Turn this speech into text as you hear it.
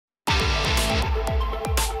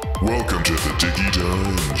Welcome to the Dicky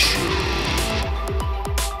Dine Show.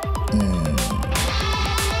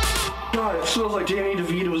 God, it smells like Danny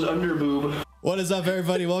DeVito's underboob. What is up,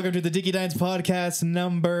 everybody? Welcome to the Dicky Dines podcast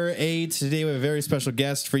number 8. Today we have a very special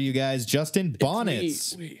guest for you guys, Justin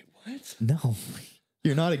Bonitz. Wait, what? No,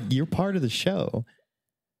 you're part of the show.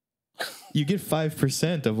 You get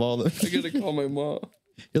 5% of all the. I gotta call my mom.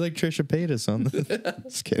 You're like Trisha Paytas on the.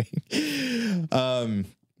 Just kidding.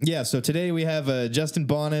 Yeah, so today we have Justin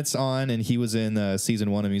Bonitz on, and he was in season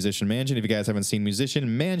 1 of Musician Mansion. If you guys haven't seen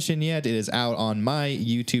Musician Mansion yet, it is out on my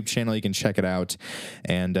YouTube channel. You can check it out.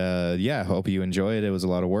 And yeah, hope you enjoy it. It was a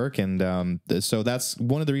lot of work. And so that's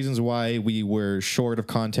one of the reasons why we were short of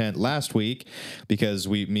content last week, because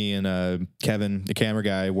me and Kevin, the camera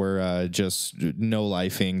guy, were just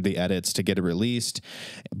no-lifing the edits to get it released.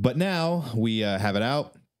 But now we have it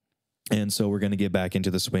out. And so we're going to get back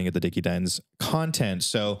into the swing of the Dicky Dines content.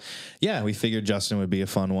 So yeah, we figured Justin would be a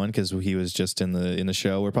fun one because he was just in the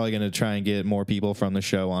show. We're probably going to try and get more people from the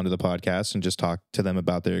show onto the podcast and just talk to them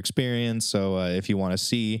about their experience. So if you want to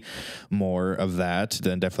see more of that,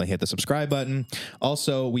 then definitely hit the subscribe button.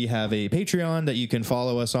 Also, we have a Patreon that you can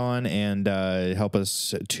follow us on and help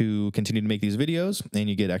us to continue to make these videos. And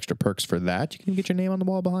you get extra perks for that. You can get your name on the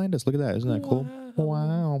wall behind us. Look at that. Isn't that cool?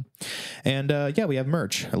 Wow. And yeah, we have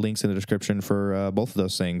merch. Links in the description for both of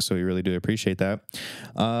those things. So we really do appreciate that.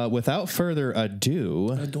 Without further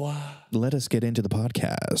ado, let us get into the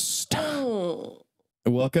podcast.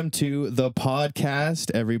 Welcome to the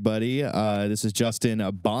podcast, everybody. This is Justin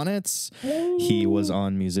Bonitz. He was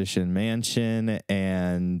on Musician Mansion,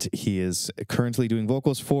 and he is currently doing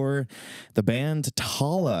vocals for the band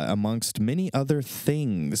Tallah, amongst many other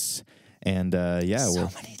things. And yeah,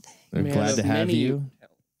 we're glad to have you.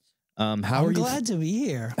 I'm glad to be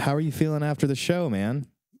here. How are you feeling after the show, man?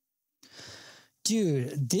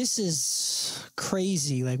 Dude, this is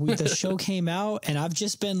crazy. Like the show came out and I've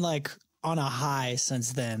just been like on a high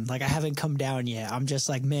since then. Like I haven't come down yet. I'm just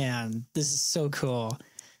like, man, this is so cool.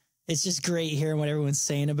 It's just great hearing what everyone's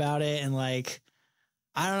saying about it. And like,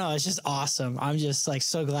 I don't know, it's just awesome. I'm just like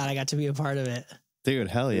so glad I got to be a part of it. Dude,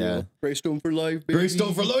 hell yeah. Greystone for life, baby.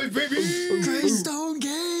 Greystone for life, baby. Greystone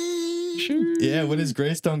game. Yeah, when is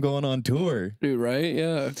Greystone going on tour? Dude, right?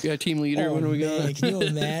 Yeah. Yeah, team leader. Oh, when do we got? Can you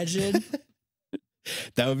imagine?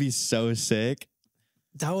 That would be so sick.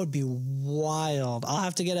 That would be wild. I'll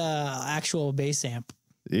have to get a actual bass amp.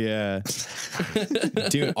 Yeah.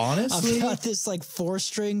 Dude, honestly, I've got this like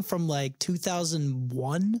 4-string from like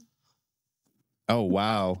 2001. Oh,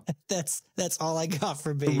 wow. That's all I got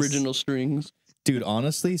for bass. Original strings. Dude,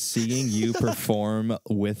 honestly, seeing you perform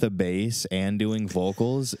with a bass and doing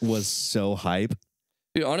vocals was so hype.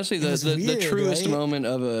 Dude, honestly, the truest moment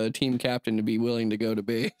of a team captain to be willing to go to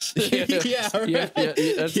bass. Yeah, right.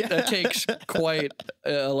 That takes quite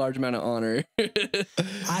a large amount of honor.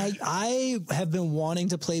 I have been wanting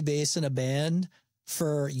to play bass in a band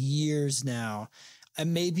for years now.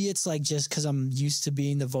 And maybe it's like just because I'm used to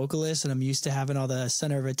being the vocalist and I'm used to having all the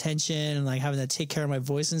center of attention and like having to take care of my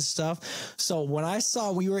voice and stuff. So when I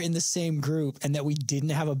saw we were in the same group and that we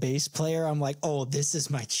didn't have a bass player, I'm like, oh, this is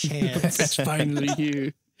my chance. It's finally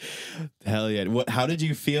here. Hell yeah. How did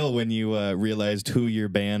you feel when you realized who your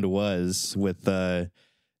band was with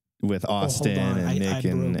Austin and Nick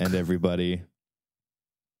and everybody?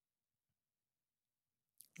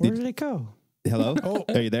 Where did it go? Hello? Oh.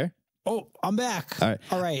 Are you there? Oh, I'm back.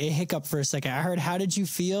 All right. It hiccuped for a second. I heard, how did you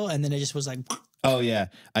feel? And then it just was like... Oh, yeah.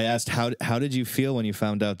 I asked, how did you feel when you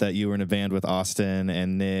found out that you were in a band with Austin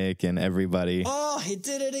and Nick and everybody? Oh, it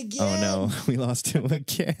did it again. Oh, no. We lost him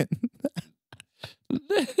again.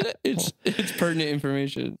 It's pertinent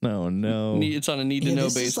information. Oh, no. It's on a need-to-know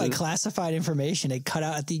basis. It's like classified information. It cut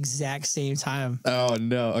out at the exact same time. Oh,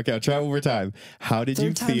 no. Okay, I'll try one more time. How did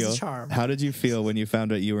you feel? How did you feel when you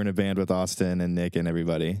found out you were in a band with Austin and Nick and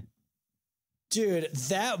everybody? Dude,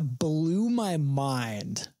 that blew my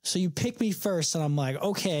mind. So you picked me first, and I'm like,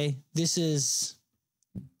 okay, this is...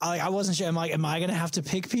 I wasn't sure. I'm like, am I going to have to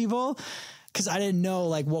pick people? Because I didn't know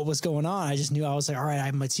like what was going on. I just knew I was like, all right,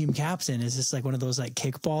 I'm a team captain. Is this like one of those like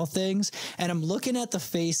kickball things? And I'm looking at the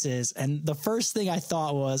faces, and the first thing I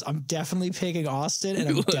thought was, I'm definitely picking Austin, and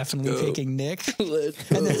I'm definitely picking Nick.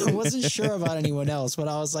 And then I wasn't sure about anyone else, but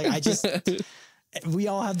I was like, we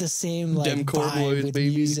all have the same like vibe with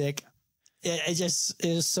music. It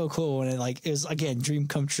was so cool. And it was, again, dream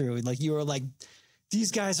come true. Like you were like, these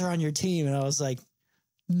guys are on your team. And I was like,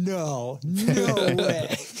 no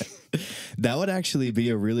way. That would actually be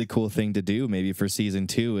a really cool thing to do maybe for season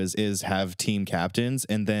 2 is have team captains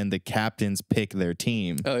and then the captains pick their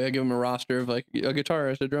team. Oh yeah, give them a roster of like a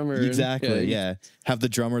guitarist, a drummer. Exactly. And, yeah. Have the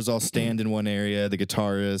drummers all stand in one area, the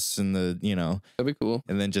guitarists and the, that'd be cool.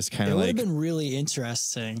 and then just kind It of would like have been really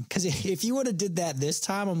interesting because if you would have did that this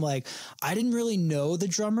time, I'm like, I didn't really know the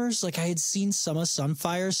drummers. Like I had seen some of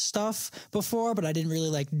Sunfire's stuff before, but I didn't really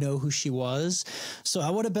like know who she was. So I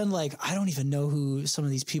would have been like, I don't even know who some of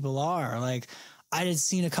these people are. Like I had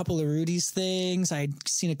seen a couple of Rudy's things. I'd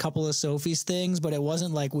seen a couple of Sophie's things, but it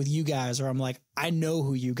wasn't like with you guys where I'm like, I know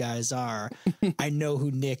who you guys are. I know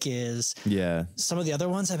who Nick is. yeah. Some of the other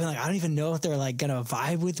ones I've been like, I don't even know if they're like going to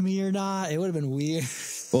vibe with me or not. It would have been weird.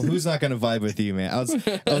 Well, who's not going to vibe with you, man? I was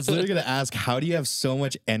literally going to ask, how do you have so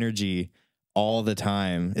much energy all the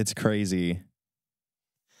time? It's crazy.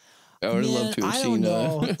 I would have loved to have I seen don't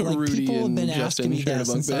know. Like, Rudy people have and been Justin asking me share a that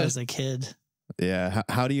bunk since I bed. was a kid. Yeah.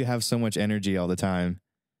 How do you have so much energy all the time?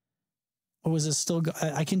 Or was it still?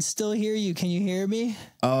 I can still hear you. Can you hear me?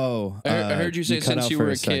 Oh, I heard you say cut since out you for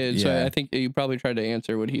were a sec. kid, Yeah. so I think you probably tried to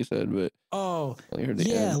answer what he said, but Oh, I only heard the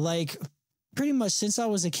yeah. end. Like pretty much since I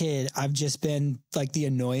was a kid, I've just been like the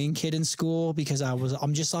annoying kid in school because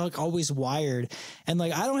I'm just like always wired, and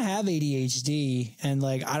like I don't have ADHD, and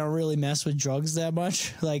like I don't really mess with drugs that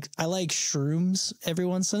much. Like I like shrooms every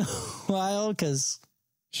once in a while because.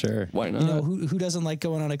 Sure. Why not? You know, who doesn't like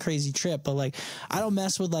going on a crazy trip? But like, I don't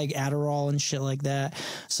mess with like Adderall and shit like that.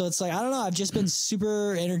 So it's like, I don't know. I've just been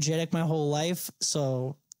super energetic my whole life.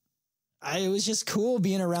 So it was just cool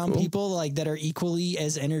being around people like that are equally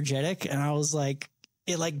as energetic. And I was like,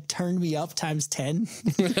 it like turned me up times 10.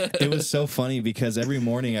 It was so funny because every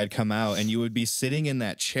morning I'd come out and you would be sitting in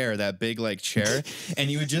that chair, that big like chair, and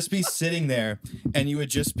you would just be sitting there and you would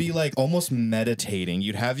just be like almost meditating.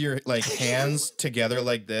 You'd have your like hands together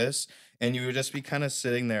like this and you would just be kind of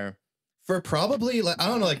sitting there for probably like, I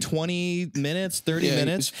don't know, like 20 minutes, 30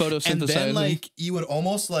 minutes. Photosynthesizing. And then like you would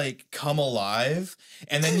almost like come alive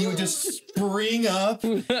and then you would just spring up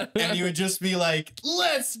and you would just be like,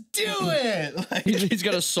 let's do it. Like, He's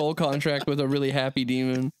got a soul contract with a really happy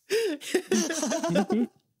demon.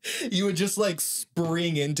 you would just like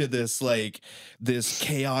spring into this like this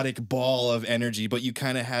chaotic ball of energy, but you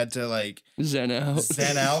kind of had to like Zen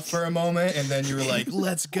out for a moment and then you were like,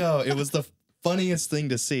 let's go. It was the funniest thing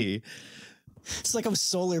to see. It's like I'm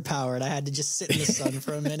solar powered. I had to just sit in the sun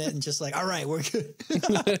for a minute and just like, all right, we're good.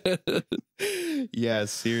 Yeah,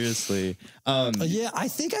 seriously. Yeah, I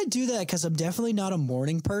think I do that because I'm definitely not a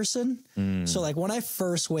morning person. So like when I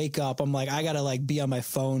first wake up, I'm like, I gotta like be on my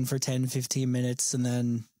phone for 10, 15 minutes. And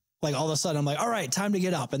then like all of a sudden I'm like, all right, time to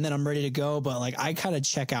get up. And then I'm ready to go. But like I kind of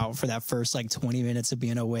check out for that first like 20 minutes of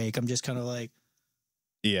being awake. I'm just kind of like,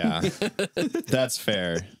 yeah, that's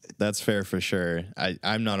fair. That's fair for sure.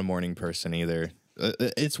 I'm not a morning person either.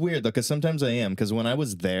 It's weird though, because sometimes I am. Because when I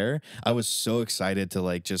was there, I was so excited to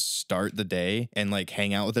like just start the day and like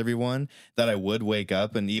hang out with everyone that I would wake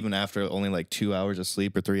up and even after only like 2 hours of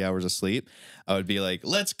sleep or 3 hours of sleep, I would be like,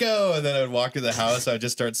 "Let's go!" And then I would walk to the house. I would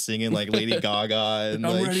just start singing like Lady Gaga and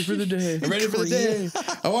I'm like, ready for the day. I'm ready for the day.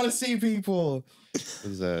 I want to see people.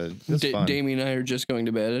 It was fun. Damien and I are just going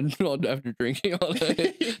to bed after drinking all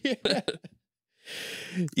night.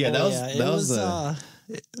 Yeah,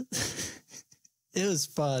 it was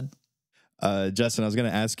fun. Justin, I was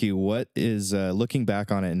going to ask you, what is looking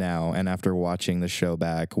back on it now and after watching the show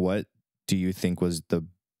back, what do you think was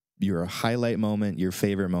your highlight moment, your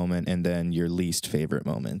favorite moment, and then your least favorite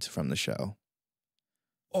moment from the show?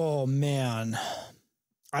 Oh man,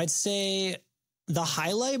 I'd say the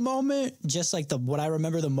highlight moment, just like what I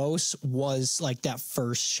remember the most was like that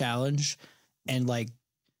first challenge and like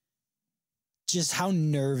just how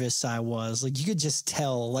nervous I was. Like you could just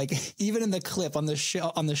tell, like even in the clip on the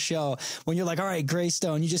show when you're like, all right,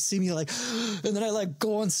 Greystone, you just see me like, and then I like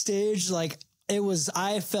go on stage. Like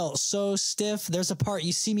I felt so stiff. There's a part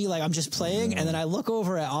you see me like, I'm just playing. And then I look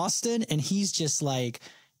over at Austin and he's just like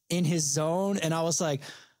in his zone. And I was like,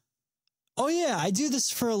 oh yeah, I do this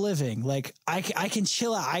for a living. Like I can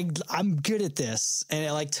chill out. I'm good at this. And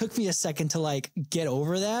it like took me a second to like get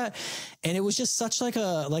over that. And it was just such like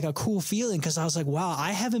a cool feeling. Cause I was like, wow,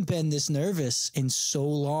 I haven't been this nervous in so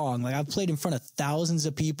long. Like I've played in front of thousands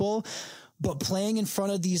of people, but playing in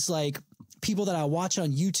front of these like people that I watch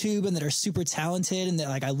on YouTube and that are super talented and that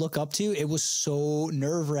like I look up to, it was so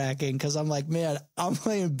nerve wracking. Cause I'm like, man, I'm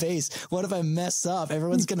playing bass. What if I mess up?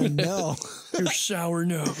 Everyone's going to know. Your sour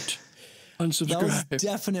note. Unsubscribe. That was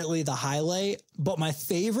definitely the highlight, but my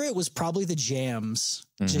favorite was probably the jams.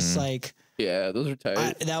 Just like, yeah, those are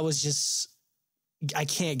tight. that was just, I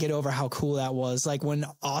can't get over how cool that was. Like when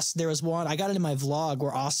Austin, there was one, I got it in my vlog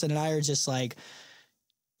where Austin and I are just like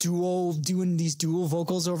doing these dual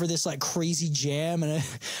vocals over this like crazy jam. And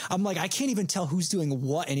I'm like, I can't even tell who's doing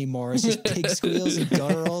what anymore. It's just pig squeals and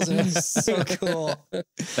gutturals. And it's so cool.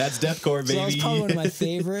 That's deathcore, baby. So that was probably one of my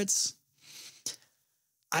favorites.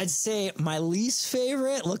 I'd say my least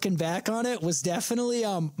favorite, looking back on it, was definitely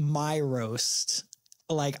my roast.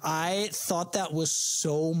 Like, I thought that was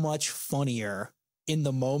so much funnier in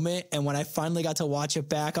the moment. And when I finally got to watch it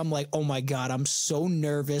back, I'm like, oh my God, I'm so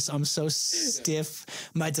nervous. I'm so stiff.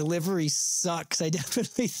 My delivery sucks. I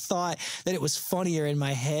definitely thought that it was funnier in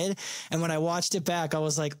my head. And when I watched it back, I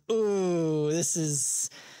was like, ooh, this is...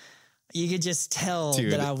 You could just tell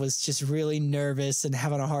that I was just really nervous and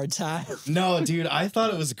having a hard time. No, dude, I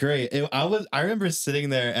thought it was great. I remember sitting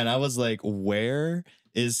there and I was like, where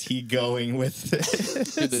is he going with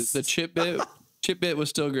this? Dude, the chip bit was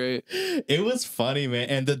still great. It was funny, man.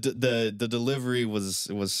 And the delivery was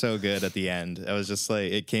so good at the end. I was just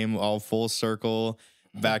like, it came all full circle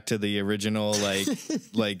back to the original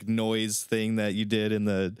like noise thing that you did in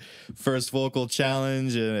the first vocal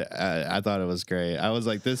challenge. And I thought it was great. I was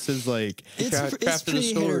like, this is like it's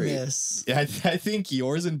pretty hit or miss. I think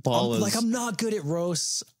yours and Paula's I'm not good at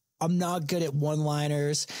roasts. I'm not good at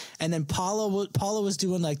one-liners. And then Paula was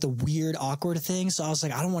doing like the weird, awkward thing. So I was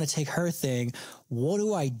like, I don't want to take her thing. What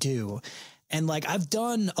do I do? And like, I've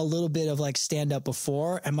done a little bit of like stand up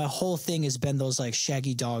before, and my whole thing has been those like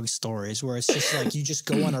Shaggy Dog stories where it's just like, you just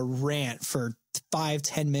go on a rant for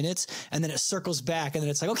 5-10 minutes and then it circles back and then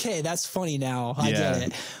it's like, okay, that's funny now. I get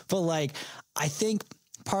it. But like, I think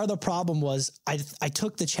part of the problem was I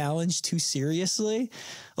took the challenge too seriously.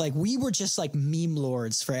 Like, we were just like meme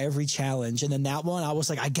lords for every challenge. And then that one, I was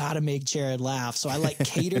like, I got to make Jared laugh. So I like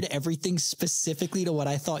catered everything specifically to what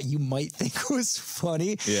I thought you might think was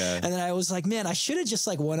funny. Yeah. And then I was like, man, I should have just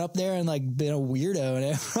like went up there and like been a weirdo and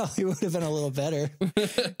it probably would have been a little better.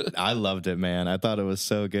 I loved it, man. I thought it was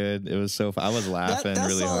so good. It was so fun. I was laughing that's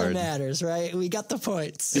really all hard. That matters, right? We got the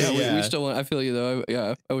points. Yeah, we still want, I feel you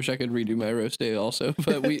though. I wish I could redo my roast day also,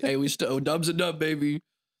 but we still dubs and dub, baby.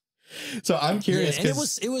 So I'm curious, and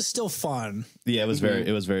it was still fun. Yeah, it was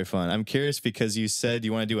very fun. I'm curious because you said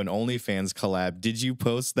you want to do an OnlyFans collab. Did you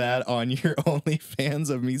post that on your OnlyFans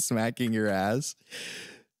of me smacking your ass?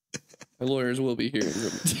 My lawyers will be here.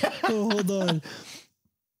 Oh, hold on.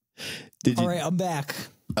 All right, I'm back.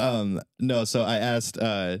 No, so I asked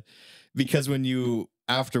because when you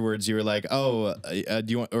afterwards you were like, oh, do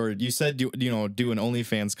you want, or you said do an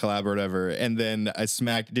OnlyFans collab or whatever, and then I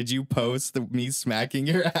smacked. Did you post me smacking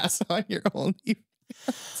your ass on your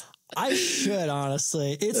OnlyFans? I should,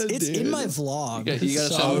 honestly. It's in my vlog. You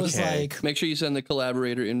gotta so I was like, make sure you send the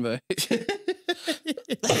collaborator invite.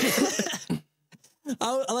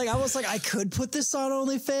 I was like, I could put this on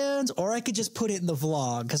OnlyFans, or I could just put it in the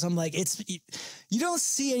vlog, because I'm like, you don't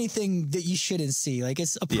see anything that you shouldn't see. Like,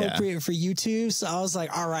 it's appropriate for YouTube. So I was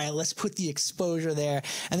like, all right, let's put the exposure there.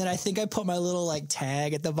 And then I think I put my little like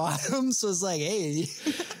tag at the bottom. So it's like, hey.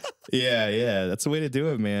 Yeah, that's the way to do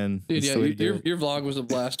it, man. Dude, your vlog was a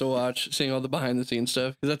blast to watch, seeing all the behind the scenes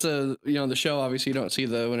stuff. Because that's the show, obviously you don't see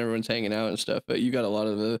when everyone's hanging out and stuff, but you got a lot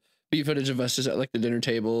of the beat footage of us just at like the dinner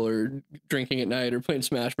table or drinking at night or playing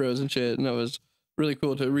Smash Bros and shit. And that was really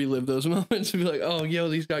cool to relive those moments and be like, oh, yo,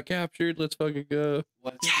 these got captured. Let's fucking go.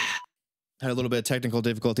 Yeah. Had a little bit of technical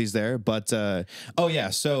difficulties there, but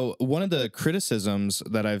so one of the criticisms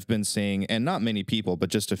that I've been seeing, and not many people, but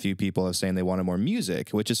just a few people are saying they wanted more music,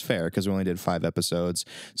 which is fair because we only did 5 episodes.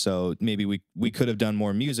 So maybe we could have done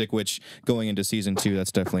more music, which going into season 2,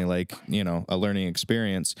 that's definitely like, a learning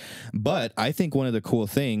experience. But I think one of the cool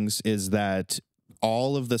things is that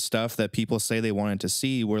all of the stuff that people say they wanted to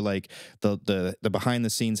see were like the behind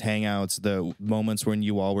the scenes hangouts, the moments when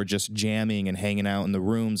you all were just jamming and hanging out in the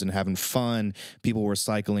rooms and having fun. People were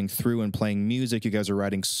cycling through and playing music. You guys are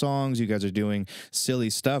writing songs. You guys are doing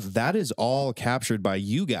silly stuff. That is all captured by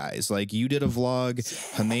you guys. Like, you did a vlog,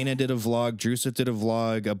 Jimena did a vlog, Drusith did a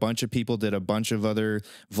vlog, a bunch of people did a bunch of other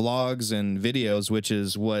vlogs and videos, which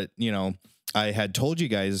is what, I had told you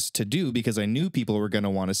guys to do because I knew people were going to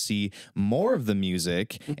want to see more of the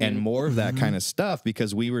music and more of that kind of stuff,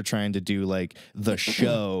 because we were trying to do like the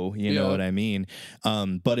show, you know what I mean?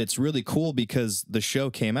 But it's really cool because the show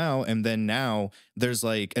came out and then now there's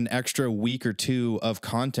like an extra week or 2 of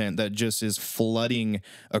content that just is flooding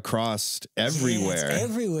across everywhere. Yeah, it's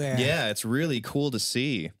everywhere. Yeah, it's really cool to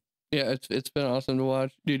see. Yeah, it's been awesome to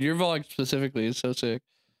watch. Dude, your vlog specifically is so sick.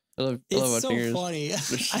 I love watching yours. It's so funny.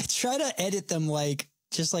 I try to edit them like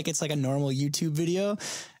just like it's like a normal YouTube video.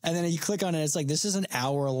 And then you click on it, it's like, this is an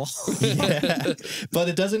hour long. Yeah. But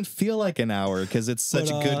it doesn't feel like an hour because it's such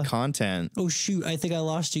good content. Oh, shoot. I think I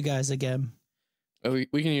lost you guys again. Oh, we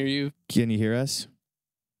can hear you. Can you hear us?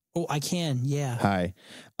 Oh, I can. Yeah. Hi.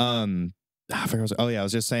 I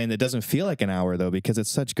was just saying it doesn't feel like an hour though because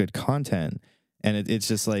it's such good content, and it's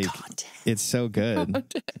just like it's so good.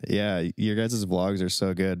 Yeah, your guys' vlogs are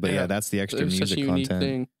so good, but yeah, that's the extra music such a unique content.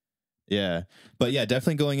 thing. Yeah, but yeah,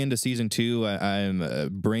 definitely going into season 2, I'm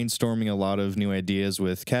brainstorming a lot of new ideas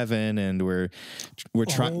with Kevin, and we're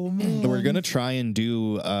gonna try and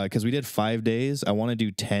do because we did 5 days. I want to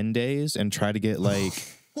do 10 days and try to get like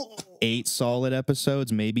 8 solid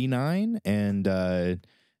episodes, maybe 9, and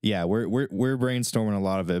yeah, we're brainstorming a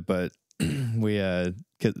lot of it, but we're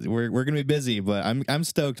gonna be busy. But I'm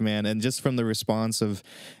stoked, man, and just from the response of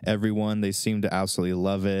everyone, they seem to absolutely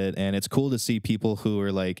love it, and it's cool to see people who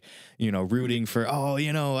are like, rooting for,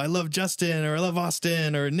 I love Justin or I love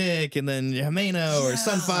Austin or Nick, and then Jimena or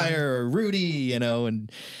Sunfire or Rudy,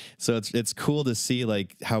 and so it's cool to see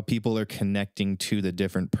like how people are connecting to the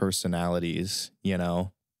different personalities,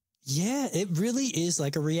 Yeah, it really is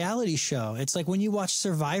like a reality show. It's like when you watch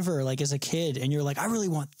Survivor, like as a kid, and you're like, I really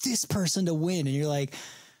want this person to win. And you're like,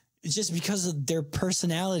 it's just because of their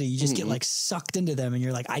personality, you just get like sucked into them, and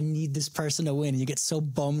you're like, I need this person to win. And you get so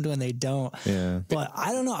bummed when they don't. Yeah. But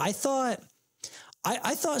I don't know. I thought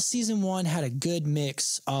season 1 had a good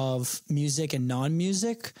mix of music and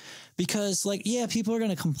non-music because like, yeah, people are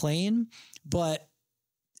going to complain, but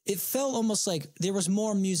it felt almost like there was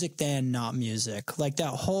more music than not music. Like that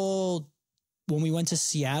whole, when we went to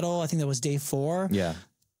Seattle, I think that was day 4. Yeah.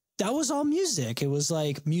 That was all music. It was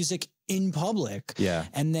like music in public. Yeah.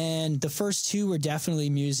 And then the first 2 were definitely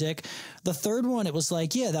music. The third one, it was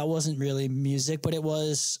like, yeah, that wasn't really music, but it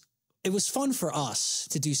was fun for us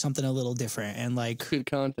to do something a little different and like good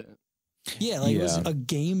content. Yeah. Like it was a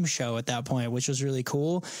game show at that point, which was really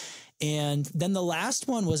cool. And then the last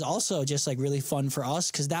one was also just like really fun for us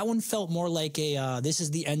because that one felt more like this is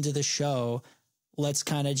the end of the show. Let's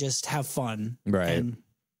kind of just have fun. Right. And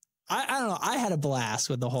I don't know. I had a blast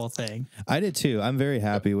with the whole thing. I did too. I'm very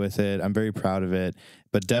happy with it. I'm very proud of it.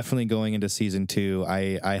 But definitely going into season 2,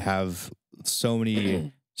 I have so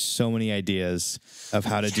many ideas of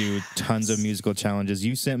how to do tons of musical challenges.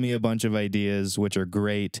 You sent me a bunch of ideas, which are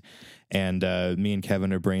great. And me and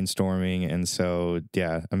Kevin are brainstorming. And so,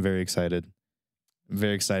 yeah, I'm very excited. I'm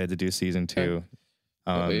very excited to do season 2.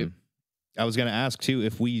 I was going to ask, too,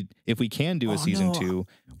 if we can do a season 2,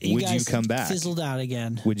 would you come back? Fizzled out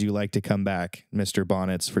again. Would you like to come back, Mr.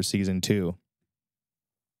 Bonitz, for season 2?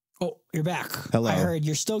 Oh, you're back. Hello. I heard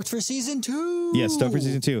you're stoked for season 2. Yeah, stoked for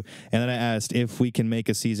season 2. And then I asked, if we can make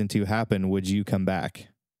a season 2 happen, would you come back?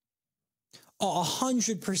 Oh,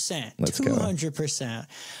 100%. Let's go. 200%.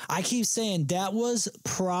 I keep saying that was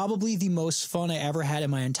probably the most fun I ever had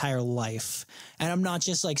in my entire life. And I'm not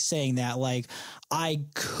just like saying that. Like, I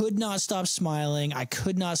could not stop smiling. I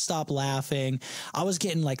could not stop laughing. I was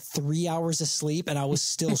getting like 3 hours of sleep and I was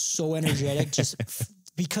still so energetic just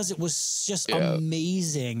because it was just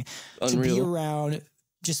amazing to be around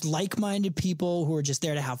just like-minded people who are just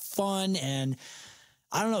there to have fun. And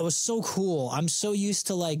I don't know. It was so cool. I'm so used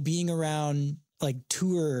to like being around like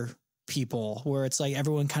tour people where it's like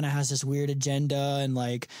everyone kind of has this weird agenda, and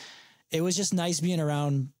like it was just nice being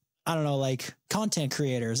around, I don't know, like content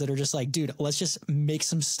creators that are just like, dude, let's just make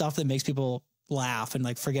some stuff that makes people laugh and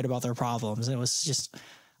like forget about their problems. And it was just,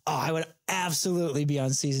 I would absolutely be on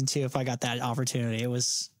season 2 if I got that opportunity. It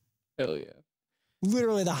was hell yeah.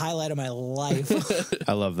 Literally the highlight of my life.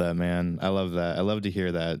 I love that, man. I love that. I love to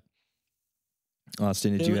hear that.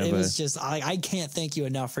 Austin, did you have it was just, I can't thank you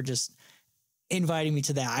enough for just inviting me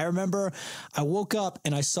to that. I remember I woke up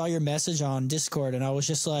and I saw your message on Discord and I was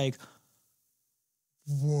just like,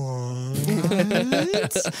 what?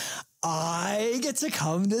 I get to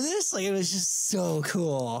come to this? Like, it was just so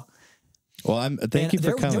cool. Well, thank you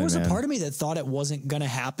for coming. There was a part of me that thought it wasn't going to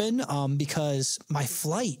happen because my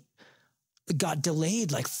flight got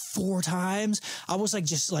delayed like 4 times. I was like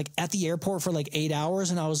just like at the airport for like 8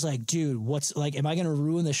 hours and I was like, dude, what's like, am I going to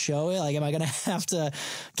ruin the show? Like, am I going to have to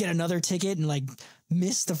get another ticket and like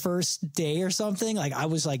miss the first day or something? Like, I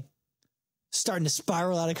was like starting to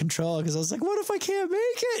spiral out of control because I was like, what if I can't make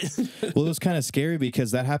it? Well, it was kind of scary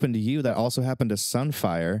because that happened to you. That also happened to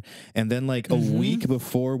Sunfire. And then like a week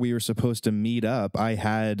before we were supposed to meet up, I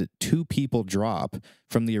had 2 people drop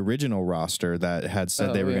from the original roster that had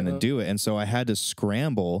said they were going to do it. And so I had to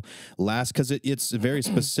scramble because it's very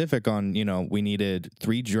specific on, we needed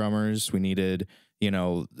 3 drummers. We needed,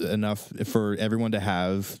 enough for everyone to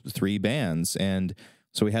have 3 bands. And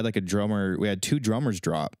So we had like we had 2 drummers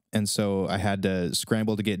drop. And so I had to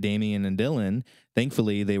scramble to get Damien and Dylan.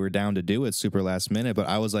 Thankfully, they were down to do it super last minute. But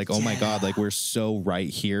I was like, oh my God, like we're so right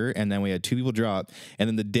here. And then we had 2 people drop. And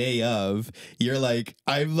then the day of, you're like,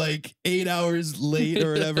 I'm like 8 hours late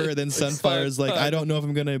or whatever. And then Sunfire's like, I don't know if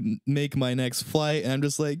I'm going to make my next flight. And I'm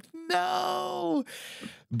just like, no.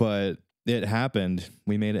 But it happened.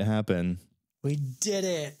 We made it happen. We did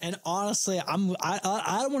it. And honestly, I don't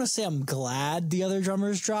want to say I'm glad the other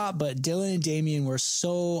drummers dropped, but Dylan and Damien were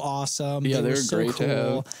so awesome. Yeah, they were so great to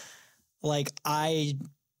have. Like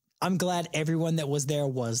I'm glad everyone that was there.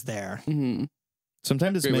 Mm-hmm.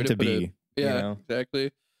 Sometimes it's Great meant to be. Yeah, you know?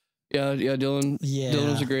 Exactly. Yeah, Dylan. Yeah.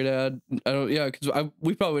 Dylan was a great ad. Because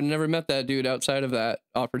we probably never met that dude outside of that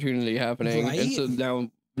opportunity happening. Right? And so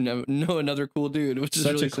now know another cool dude, which is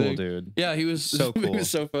Such really a cool sick. dude. Yeah, he was so cool. He was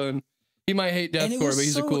so fun. He might hate deathcore, but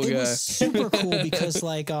he's a cool guy. It was super cool because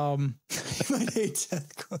like he might hate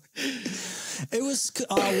deathcore. It was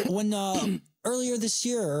when earlier this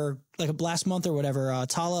year or like last month or whatever,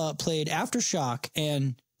 Tallah played Aftershock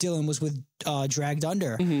and Dylan was with Dragged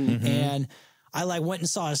Under. Mm-hmm. And I like went and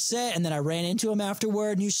saw a set and then I ran into him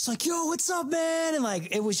afterward and he was just like, yo, what's up, man? And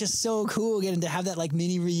like, it was just so cool getting to have that like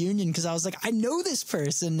mini reunion because I was like, I know this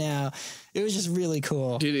person now. It was just really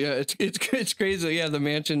cool. Dude, yeah, it's crazy. Yeah, the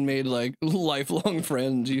Mansion made like lifelong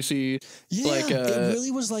friends. You see, Yeah, like it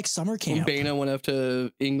really was like summer camp. Bana went up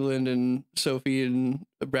to England and Sophie and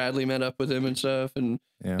Bradley met up with him and stuff. And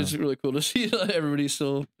it's really cool to see everybody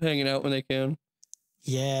still hanging out when they can.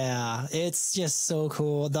 Yeah, it's just so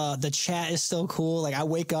cool. The chat is so cool. Like I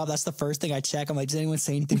wake up, that's the first thing I check. I'm like, did anyone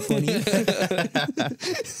say anything funny?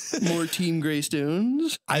 More Team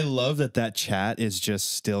Greystones. I love that chat is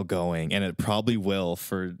just still going, and it probably will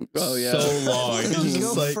for so long. It'll It's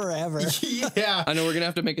go just like, forever. Yeah. I know we're gonna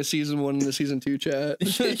have to make a season 1 and a season 2 chat.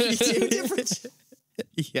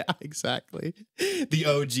 Yeah, exactly. The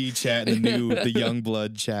OG chat, the young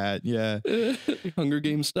blood chat. Yeah. Hunger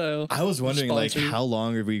Games style. I was wondering Sponsored. like how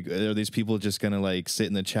long are these people just gonna like sit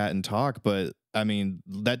in the chat and talk? But I mean,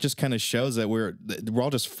 that just kind of shows that we're all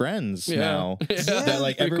just friends now. Yeah. That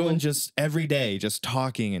like Pretty everyone cool. just every day just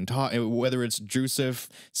talking and talking, whether it's Drusif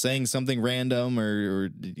saying something random or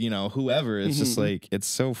you know, whoever. It's just like it's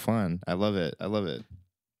so fun. I love it.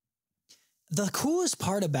 The coolest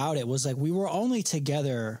part about it was like we were only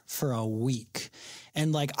together for a week.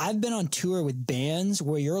 And like I've been on tour with bands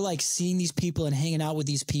where you're like seeing these people and hanging out with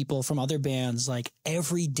these people from other bands like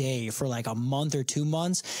every day for like a month or 2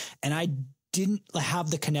 months. And I didn't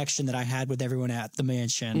have the connection that I had with everyone at the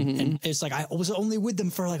Mansion. And it's like I was only with them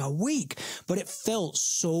for like a week, but it felt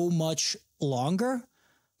so much longer.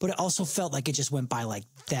 But it also felt like it just went by like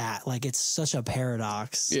that. Like it's such a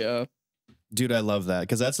paradox. Yeah. Dude, I love that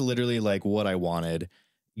because that's literally like what I wanted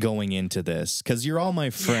going into this. Because you're all my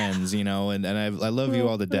friends, you know, and I love you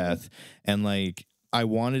all to death. And like I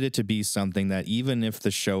wanted it to be something that even if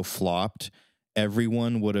the show flopped,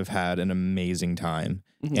 everyone would have had an amazing time.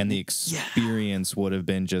 And the experience would have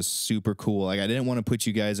been just super cool. Like I didn't want to put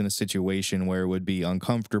you guys in a situation where it would be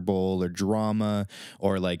uncomfortable or drama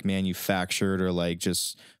or like manufactured or like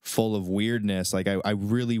just full of weirdness. Like I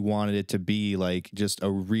really wanted it to be like just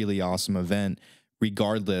a really awesome event,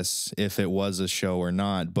 regardless if it was a show or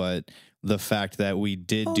not. But the fact that we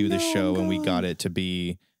did do the show and we got it to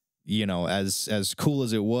be, you know, as cool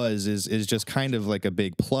as it was is just kind of like a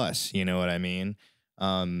big plus. You know what I mean?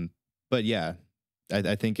 But yeah.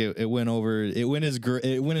 I think it went over. It went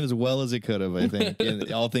as well as it could have. I think,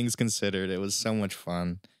 all things considered, it was so much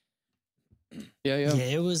fun. Yeah.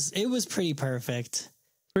 It was pretty perfect.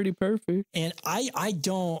 Pretty perfect. And I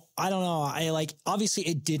don't know. I like obviously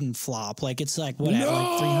it didn't flop. Like it's like what like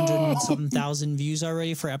 300 and something thousand views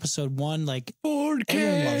already for episode 1. Like 4K.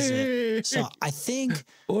 everyone loves it. So I think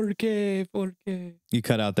 4K. You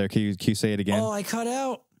cut out there. Can you say it again? Oh, I cut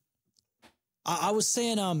out. I was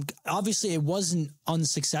saying, obviously it wasn't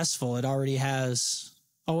unsuccessful. It already has.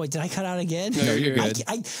 Oh wait, did I cut out again? No, you're good.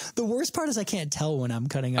 The worst part is I can't tell when I'm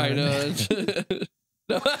cutting out. I know.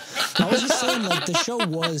 I was just saying, like the show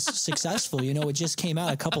was successful. You know, it just came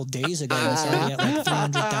out a couple days ago. It's already at like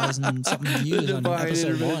 300,000 something views on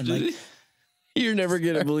episode 1. Like, you're never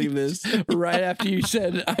gonna believe this. Right after you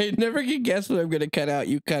said, I never can guess what I'm gonna cut out.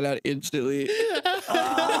 You cut out instantly.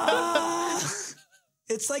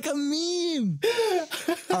 It's like a meme.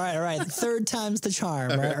 All right. Third time's the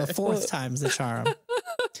charm, right? Or fourth time's the charm.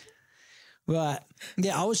 But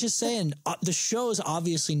yeah, I was just saying the show is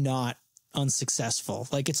obviously not unsuccessful.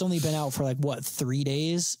 Like it's only been out for like what 3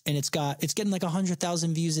 days, and it's getting like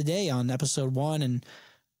 100,000 views a day on episode 1, and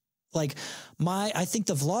like I think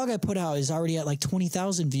the vlog I put out is already at like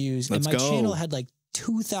 20,000 views, and my channel had like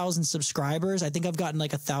 2,000 subscribers. I think I've gotten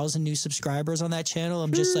like 1,000 new subscribers on that channel.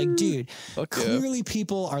 I'm just like, dude, Fuck yeah. clearly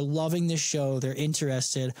people are loving this show. They're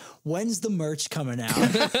interested. When's the merch coming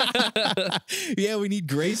out? Yeah, we need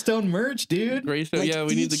Greystone merch, dude. Greystone, Like, yeah,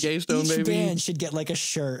 we need the Greystone, each baby. band should get like a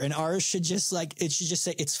shirt, and ours should just like, it should just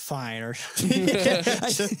say it's fine, or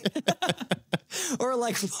or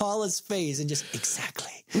like Paula's face and just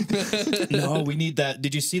exactly. No, we need that.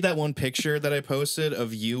 Did you see that one picture that I posted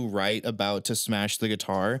of you about to smash the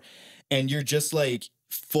guitar? And you're just like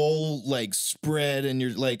full like spread, and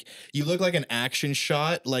you're like, you look like an action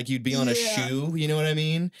shot, like you'd be on a shoe. You know what I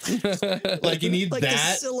mean? Like you need Like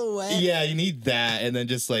that the silhouette. Yeah, you need that, and then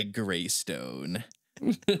just like Greystone.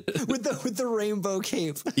 with the rainbow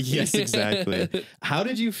cape. Yes, exactly. How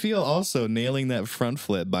did you feel also nailing that front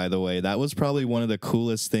flip, by the way? That was probably one of the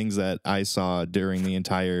coolest things that I saw during the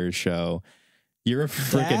entire show. You're a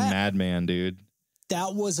freaking madman, dude.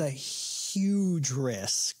 That was a huge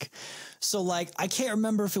risk. So like, I can't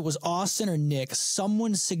remember if it was Austin or Nick.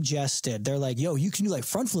 Someone suggested, they're like, yo, you can do like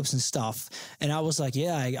front flips and stuff. And I was like,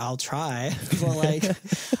 yeah, I'll try. But like,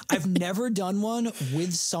 I've never done one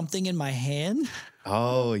with something in my hand.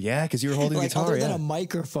 Oh, yeah, because you were holding the Like guitar, other yeah. than a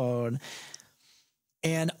microphone.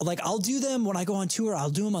 And like, I'll do them when I go on tour. I'll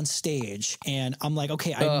do them on stage. And I'm like,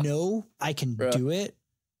 okay, I know I can do it.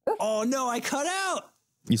 Oh no, I cut out.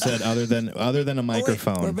 You said other than a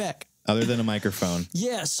microphone. Oh, wait, we're back. Other than a microphone.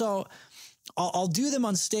 Yeah, so I'll do them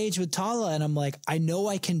on stage with Tallah, and I'm like, I know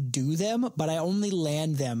I can do them, but I only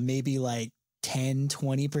land them maybe like 10,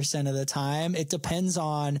 20% of the time. It depends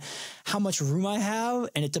on how much room I have,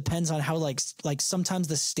 and it depends on how like sometimes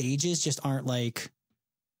the stages just aren't like,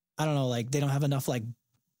 I don't know, like they don't have enough like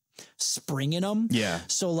spring in them. Yeah.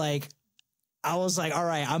 So like, I was like, all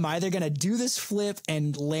right, I'm either going to do this flip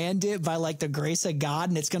and land it by like the grace of God,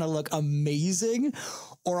 and it's going to look amazing,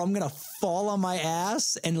 or I'm going to fall on my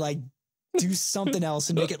ass and like do something else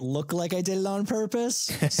and make it look like I did it on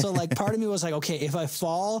purpose. So like part of me was like, okay, if I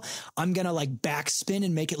fall, I'm going to like backspin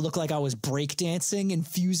and make it look like I was breakdancing and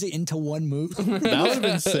fuse it into one move. That would have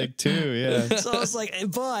been sick too, yeah. So I was like,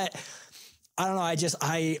 but I don't know.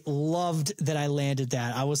 I loved that I landed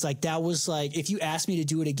that. I was like, that was like, if you asked me to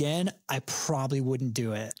do it again, I probably wouldn't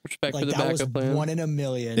do it. Respect Like for the that was backup plan. 1 in a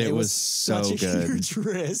million. It was such so a good. huge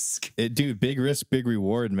risk. Dude, big risk, big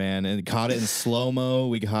reward, man. And caught it in slow-mo.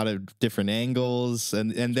 We caught it at different angles.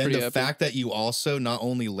 And then pretty the epic. fact that you also not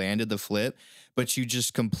only landed the flip, but you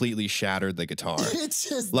just completely shattered the guitar. It's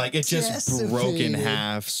just Like it just broke in decimated.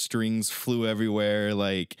 half. Strings flew everywhere.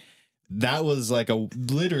 Like that was like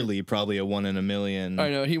literally probably a 1 in a million. I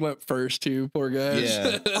know, he went first too, poor guys.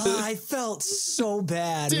 Yeah. I felt so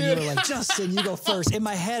bad when you were like, Justin, you go first. In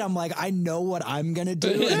my head, I'm like, I know what I'm going to do.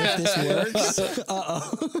 And if this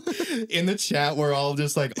works, In the chat, we're all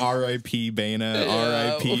just like R.I.P. Bana,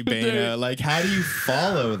 Yeah, R.I.P. Bana. dude. Like, how do you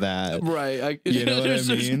follow that? Right. You know what I there's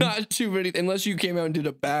mean? not too many, unless you came out and did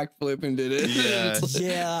a backflip and did it. Yeah. It's like-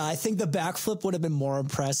 yeah, I think the backflip would have been more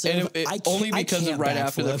impressive. and only because of right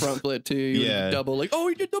after the front flip too. You Yeah. would double like, oh,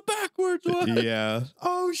 he did the backwards one. Yeah.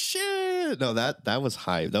 Oh shit. No, that was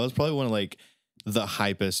hype. That was probably one of like the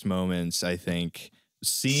hypest moments, I think.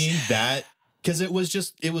 Seeing that, because it was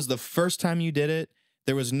the first time you did it.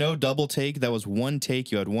 There was no double take. That was one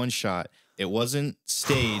take. You had one shot. It wasn't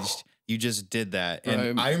staged. You just did that.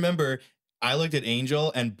 And Right. I remember I looked at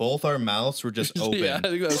Angel and both our mouths were just open. Yeah, I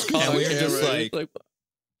think that was caught And on we were just camera. like- It's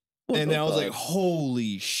what And the then I was like, fuck?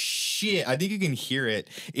 holy shit. I think you can hear it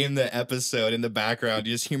in the episode in the background.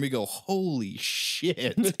 You just hear me go, holy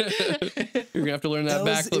shit. You're gonna have to learn that,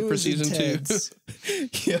 backflip for season 2.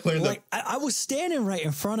 Yeah, learn Like I was standing right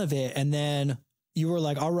in front of it, and then you were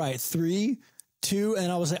like, all right, 3, 2,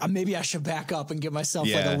 and I was like, maybe I should back up and give myself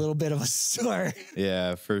like Yeah. a little bit of a start.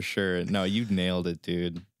 Yeah, for sure. No, you nailed it,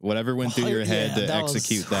 dude. Whatever went through Oh, your head yeah, to that was-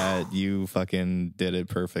 execute that, you fucking did it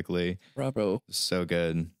perfectly. Bravo. So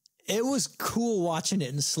good. It was cool watching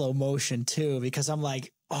it in slow motion too, because I'm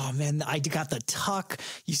like, oh man, I got the tuck.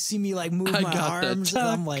 You see me like move I my got the arms, and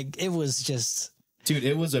I'm tuck. like, it was just. Dude,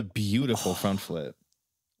 it was a beautiful front flip.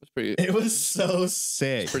 It's pretty. It was so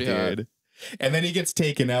sick, Pretty dude. hot. And then he gets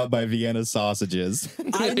taken out by Vienna sausages.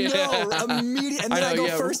 I know, immediately, and then I, know, go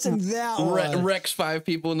yeah. first in that one. Wrecks 5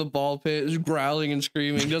 people in the ball pit, is growling and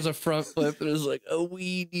screaming, does a front flip, and is like, a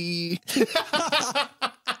weenie.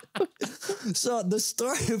 So the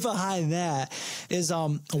story behind that is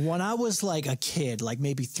when I was like a kid, like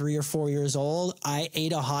maybe 3 or 4 years old, I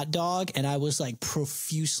ate a hot dog and I was like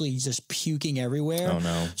profusely just puking everywhere. Oh,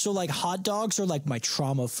 no. So like hot dogs are like my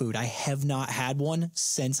trauma food. I have not had one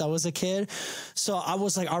since I was a kid. So I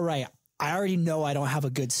was like, all right, I already know I don't have a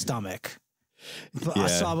good stomach. But,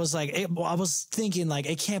 so I was like, I was thinking like,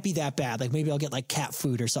 it can't be that bad. Like maybe I'll get like cat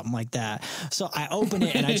food or something like that. So I open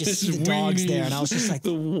it and I just see the dogs there, and I was just like,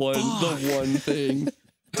 the one thing.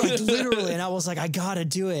 like literally, and I was like, I gotta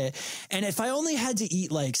do it. And if I only had to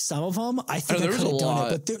eat like some of them, I think I could have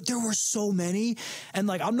done it. But there were so many, and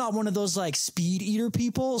like I'm not one of those like speed eater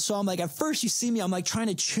people. So I'm like, at first you see me, I'm like trying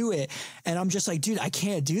to chew it, and I'm just like, dude, I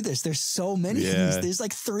can't do this. There's so many of these. There's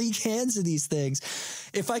like 3 cans of these things.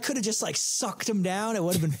 If I could have just like sucked them down, it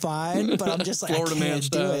would have been fine. But I'm just like, I can't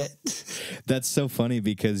do it. That's so funny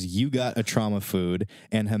because you got a trauma food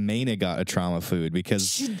and Jimena got a trauma food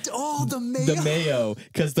because the mayo. The mayo.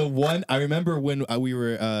 Because the one, I remember when we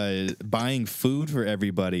were buying food for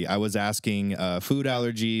everybody, I was asking food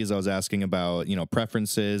allergies. I was asking about,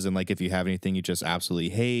 preferences and like if you have anything you just absolutely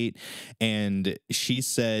hate. And she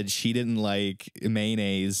said she didn't like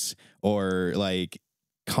mayonnaise or like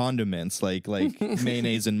condiments like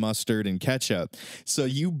mayonnaise and mustard and ketchup. So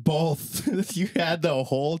you both, you had the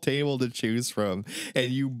whole table to choose from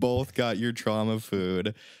and you both got your trauma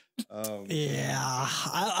food. I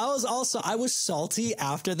was salty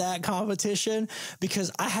after that competition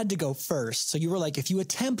because I had to go first. So you were like, if you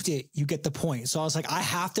attempt it, you get the point. So I was like, I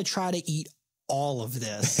have to try to eat all of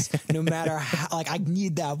this, no matter how, like I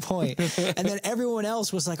need that point. And then everyone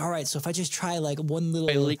else was like, all right, so if I just try like one little,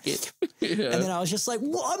 I like it. And then I was just like,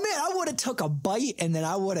 well, man, I would have took a bite and then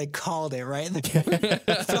I would have called it right.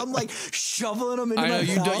 So I'm like shoveling them into my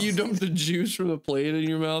mouth. You dumped the juice from the plate in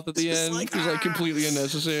your mouth at the end. It's like completely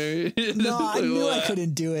unnecessary. No, I knew I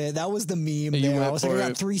couldn't do it. That was the meme there. I was like, I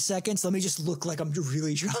got 3 seconds. Let me just look like I'm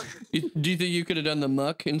really drunk. Do you think you could have done the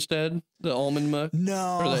muck instead? The almond muck?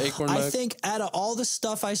 No. Or the acorn muck? I think out of all the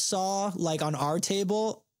stuff I saw, like on our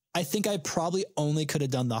table, I think I probably only could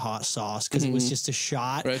have done the hot sauce because it was just a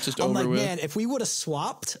shot. Right, just I'm over like, with. man, if we would have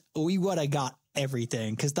swapped, we would have got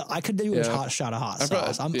everything because I could do a hot shot of hot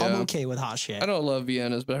sauce. I'm okay with hot shit. I don't love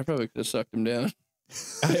Viennas, but I probably could have sucked them down.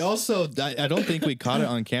 I don't think we caught it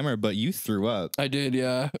on camera, but you threw up. I did,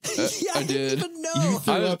 yeah. I did. didn't even know. You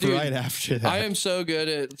threw up right after that. I am so good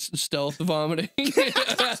at stealth vomiting. Yeah.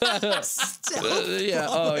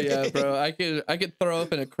 Oh yeah, bro. I could throw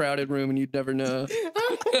up in a crowded room and you'd never know.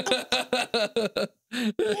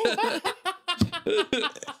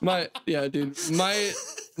 My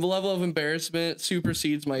level of embarrassment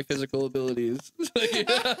supersedes my physical abilities.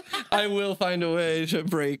 I will find a way to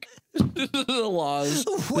break the laws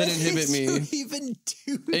that inhibit me. Even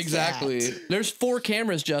do exactly. That? There's 4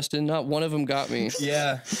 cameras, Justin. Not one of them got me.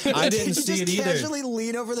 Yeah, I didn't see it either. Casually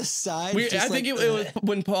lean over the side. I think it was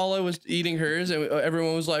when Paula was eating hers, and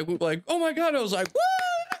everyone was like, "Oh my god!" I was like,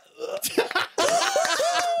 "What?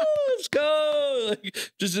 Let's go!"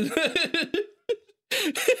 Like,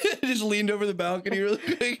 just leaned over the balcony really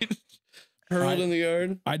quick. Hurled in the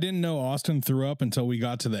yard. I didn't know Austin threw up until we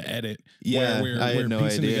got to the edit. Yeah, where I had we're no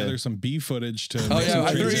piecing idea. together some B footage to. Oh make yeah, some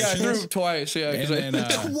I threw transitions. up twice. Yeah, because And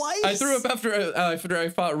then, Twice? I threw up after I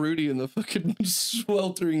fought Rudy in the fucking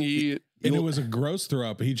sweltering heat. And it was a gross throw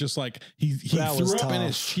up. He just like he That threw was up in tough.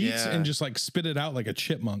 his cheeks Yeah. and just like spit it out like a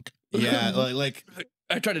chipmunk. Yeah, like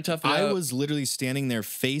I tried to tough it I out. was literally standing there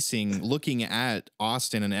looking at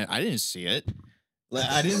Austin, and I didn't see it. Like,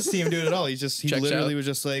 I didn't see him do it at all. He Checks literally out. was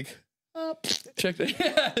just like, Check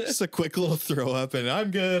that. just a quick little throw up, and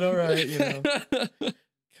I'm good. All right, God,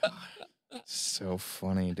 so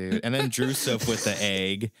funny, dude. And then Drusuf with the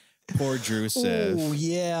egg. Poor Drusuf. Oh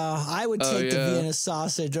yeah, I would Oh, take the yeah. Vienna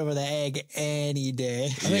sausage over the egg any day. I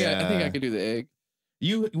think I could do the egg.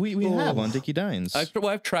 We have on Dickie Dines. I've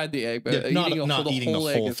tried the egg, but Yeah, not eating the whole whole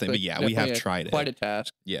egg is thing, but yeah, we have definitely tried it. Quite a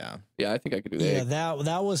task. Yeah. Yeah, I think I could do the Yeah, egg.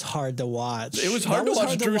 that was hard to watch. It was hard to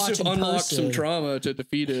watch Drusuf in unlock some person. trauma to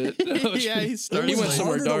defeat it. Yeah, he started He It went was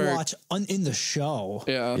somewhere harder to dark. watch in the show.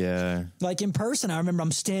 Yeah. Yeah. Like in person, I remember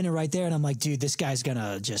I'm standing right there and I'm like, dude, this guy's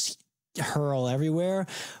gonna just hurl everywhere.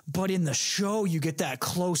 But in the show, you get that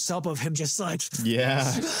close up of him just like, Yeah.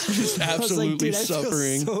 Just I was like, absolutely dude, I feel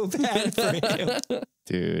suffering. so bad for him.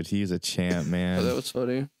 Dude, he's a champ, Oh, man. that was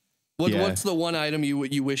funny. Yeah. What's the one item you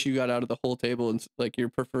wish you got out of the whole table and like your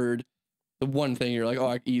preferred? The one thing you're like,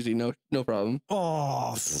 oh, easy, no problem.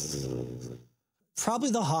 Oh,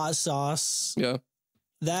 probably the hot sauce. Yeah.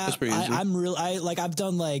 That's That pretty easy. I've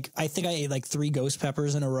done like, I think I ate like 3 ghost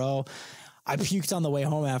peppers in a row. I puked on the way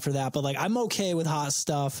home after that, but like I'm okay with hot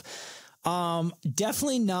stuff.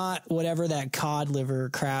 Definitely not whatever that cod liver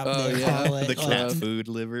crap Oh, they yeah. call it. The cat Like, food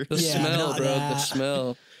liver. The Yeah, smell, not bro. The that.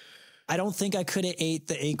 smell. I don't think I could have ate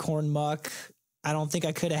the acorn muck. I don't think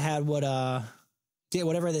I could have had whatever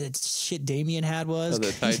the shit Damien had was. Oh,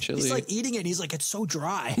 the Thai chili. He's like eating it. And he's like, it's so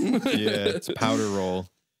dry. Yeah, it's powder roll.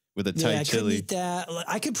 with a Yeah, tight I couldn't chili. eat that. Like,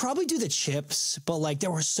 I could probably do the chips, but like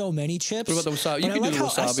there were so many chips. What about the wasabi? But You I can like do the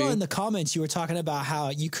how I saw wasabi. in the comments you were talking about how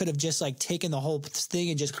you could have just like taken the whole thing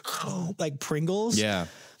and just like Pringles. Yeah.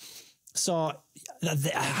 So,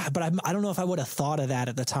 but I don't know if I would have thought of that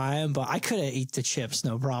at the time, but I could have eat the chips,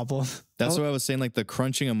 no problem. That's what I was saying. Like the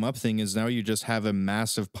crunching them up thing is now you just have a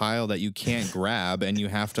massive pile that you can't grab and you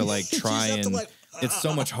have to like You just try have to, and like, it's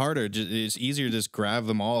so much harder. It's easier to just grab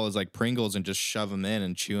them all as like Pringles and just shove them in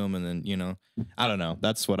and chew them. And then, you know, I don't know.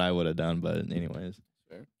 That's what I would have done. But anyways.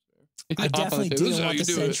 I definitely This is didn't how want you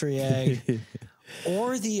the do it. century egg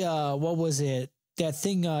or the what was it? That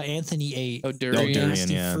thing Anthony ate. Oh, The durian. durian,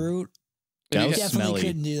 nasty yeah. fruit. That was Definitely smelly.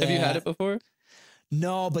 couldn't do that. Have you had it before?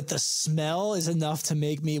 No, but the smell is enough to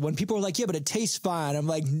make me. When people are like, "Yeah, but it tastes fine," I'm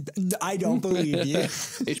like, "I don't believe you."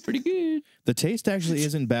 It's pretty good. The taste actually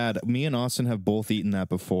isn't bad. Me and Austin have both eaten that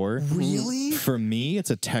before. Really? For me, it's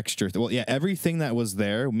a texture. Well, yeah, everything that was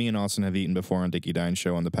there, me and Austin have eaten before on Dickie Dine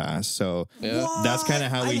show in the past. So Yeah. That's kinda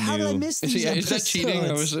how we How did I knew. miss Is, these is that cheating?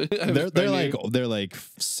 I was, they're like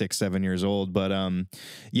 6-7 years old, but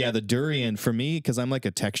yeah, the durian for me, because I'm like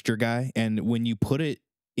a texture guy, and when you put it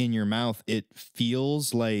in your mouth, it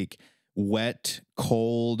feels like wet,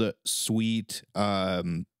 cold, sweet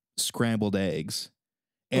scrambled eggs.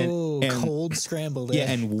 And cold scrambled yeah,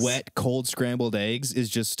 eggs. and wet, cold scrambled eggs is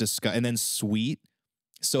just disgusting. And then sweet.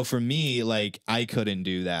 So for me, like I couldn't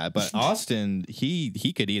do that, but Austin, he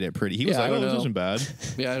could eat it pretty. He was Yeah, I like, "Oh, don't this know. isn't bad."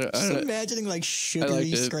 Yeah, I Just don't, imagining like sugary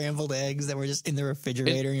liked it. scrambled eggs that were just in the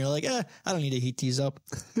refrigerator, and you're like, I don't need to heat these up.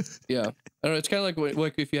 yeah. I don't know. It's kind of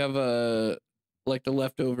like if you have like the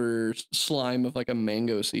leftover slime of like a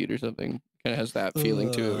mango seed or something. Kind of has that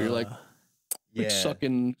feeling to it. Where you're like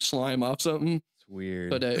sucking slime off something. It's weird.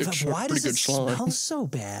 But it's Why pretty does good it slime. smell so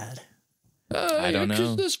bad? I don't know.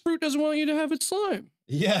 Because this fruit doesn't want you to have its slime.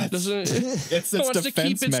 yeah, It doesn't. it's It its wants to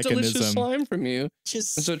keep defense its delicious mechanism. slime from you,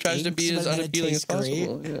 Just and so it tries to be stinks, as but then it unappealing as tastes great.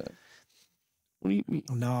 possible. Yeah. What do you mean?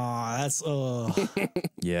 No, that's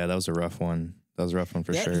Yeah, that was a rough one. That was a rough one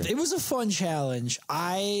for sure. It was a fun challenge.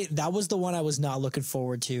 That was the one I was not looking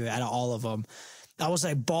forward to out of all of them. I was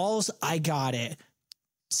like, balls, I got it.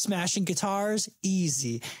 Smashing guitars,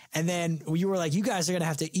 easy. And then you were like, you guys are gonna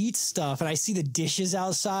have to eat stuff. And I see the dishes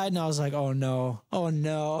outside, and I was like, oh no.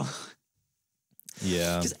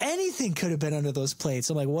 Yeah. Because anything could have been under those plates.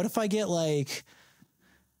 I'm like, what if I get like,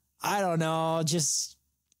 I don't know, just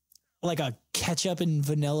like a ketchup and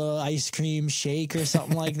vanilla ice cream shake or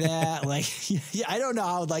something like that? Like, yeah, I don't know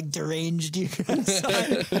how like deranged you guys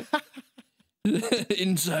are.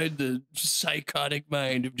 Inside the psychotic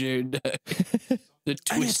mind of Jared Dye. The And it's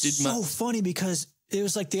twisted so mind. funny because it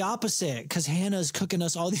was like the opposite, because Hannah's cooking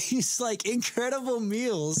us all these like incredible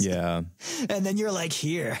meals. Yeah. And then you're like,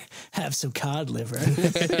 here, have some cod liver.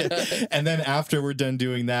 And then after we're done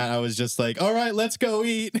doing that, I was just like, all right, let's go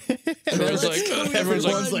eat. Everyone's Let's go, like, everyone's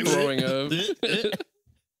everyone. like throwing up.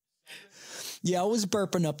 Yeah, I was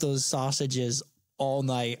burping up those sausages all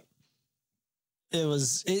night. It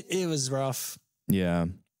was rough. Yeah,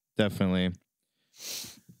 definitely.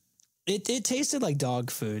 It tasted like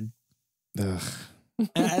dog food. Ugh.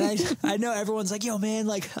 And I know everyone's like, yo, man,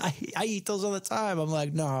 like I eat those all the time. I'm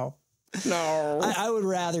like, no. No. I would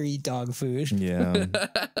rather eat dog food. Yeah.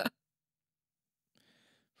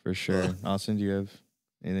 For sure. Austin, do you have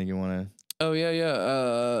anything you want to? Oh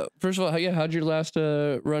yeah. First of all, how'd your last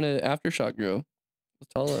run at Aftershock go?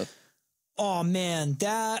 Tallah. Oh man,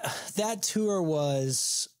 that tour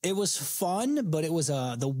was fun, but it was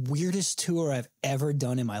the weirdest tour I've ever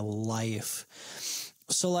done in my life.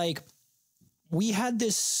 So like we had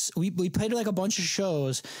this, we played like a bunch of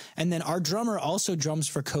shows, and then our drummer also drums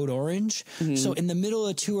for Code Orange. So in the middle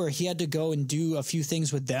of the tour, he had to go and do a few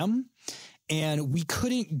things with them, and we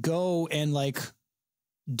couldn't go and like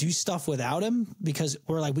do stuff without him because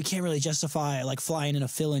we're like, we can't really justify like flying in a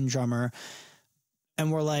fill-in drummer. And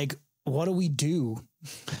we're like, what do we do?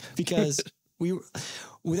 Because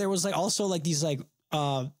there was like also like these like,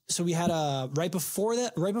 so we had right before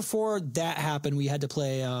that happened, we had to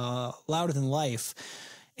play Louder Than Life.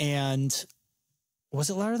 And was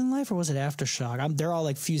it Louder Than Life or was it Aftershock? They're all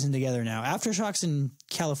like fusing together now. Aftershock's in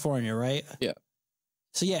California, right? Yeah.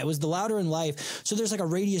 So yeah, it was the Louder in Life. So there's like a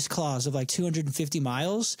radius clause of like 250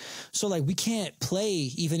 miles. So like we can't play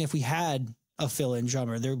even if we had a fill-in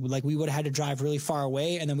drummer. There, like we would have had to drive really far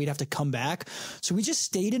away, and then we'd have to come back. So we just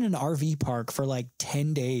stayed in an RV park for like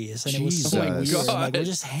 10 days, and it was so weird. Jesus. Like we're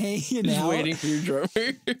just hanging Just out, waiting for your drummer.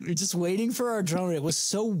 we're just waiting for our drummer. It was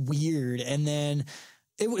so weird, and then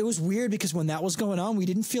it was weird because when that was going on, we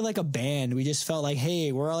didn't feel like a band. We just felt like,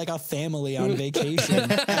 hey, we're like a family on vacation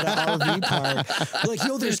at an RV park. Like,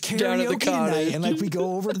 yo, there's karaoke tonight. And like, we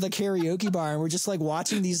go over to the karaoke bar and we're just like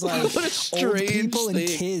watching these like old people and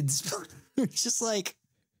kids. It's just like,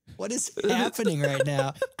 what is happening right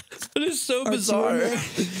now? It is so bizarre.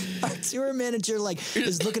 Our tour manager like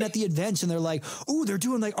is looking at the events and they're like, "Ooh, they're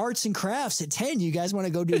doing like arts and crafts at 10. You guys want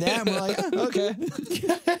to go do that?" And we're like, oh, "Okay."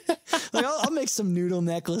 Like, I'll make some noodle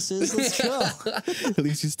necklaces. Let's go. At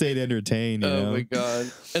least you stayed entertained. You know? Oh my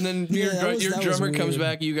god! And then your drummer comes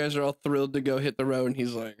back. You guys are all thrilled to go hit the road, and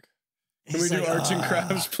he's like, "Can we do arts and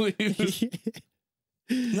crafts, please?"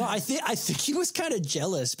 No, I think he was kind of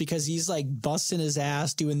jealous because he's like busting his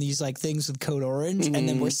ass doing these like things with Code Orange, and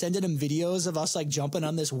then we're sending him videos of us like jumping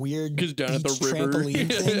on this weird down at the river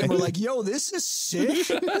trampoline thing, and we're like, "Yo, this is sick!"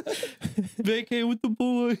 Vacay with the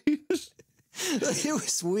boys. It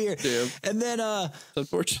was weird. Damn. And then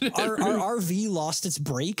Unfortunate. our RV lost its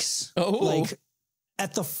brakes. Oh. Like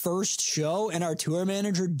at the first show, and our tour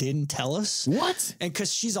manager didn't tell us. What? And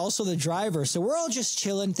because she's also the driver, so we're all just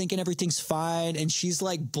chilling, thinking everything's fine, and she's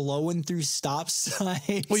like blowing through stop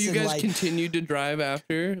signs. Well, you guys like, continued to drive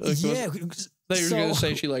after? Like, yeah. I thought you were going to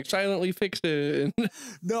say she like silently fixed it.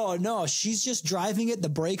 No, she's just driving it. The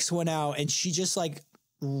brakes went out, and she just like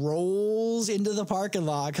rolls into the parking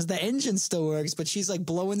lot because the engine still works, but she's like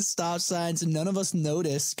blowing stop signs and none of us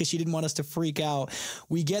noticed because she didn't want us to freak out.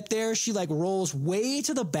 We get there, she like rolls way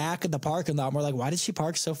to the back of the parking lot, and we're like, why did she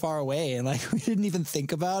park so far away? And like we didn't even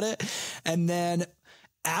think about it. And then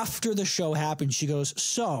after the show happened, she goes,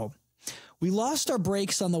 "So we lost our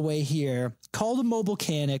brakes on the way here, called a mobile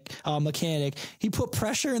mechanic. He put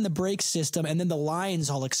pressure in the brake system, and then the lines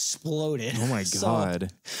all exploded." Oh my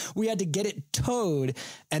God. So we had to get it towed,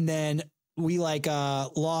 and then we like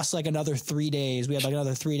lost like another 3 days. We had like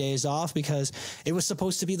another 3 days off because it was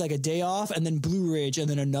supposed to be like a day off and then Blue Ridge and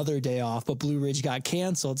then another day off, but Blue Ridge got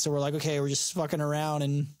canceled. So we're like, okay, we're just fucking around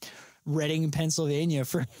in Reading, Pennsylvania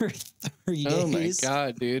for 3 days. Oh my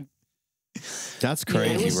God, dude. That's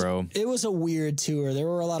crazy, bro. It was a weird tour. There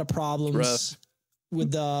were a lot of problems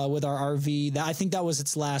with our RV. I think that was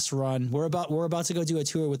its last run. We're about to go do a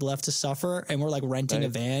tour with Left to Suffer, and we're like renting a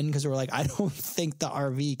van because we're like, I don't think the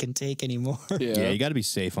RV can take anymore. Yeah, you got to be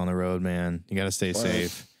safe on the road, man. You got to stay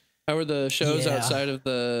safe. How were the shows outside of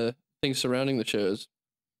the things surrounding the shows?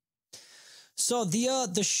 So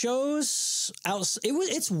the shows out,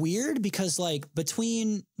 it's weird because like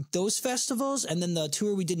between those festivals and then the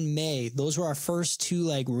tour we did in May, those were our first two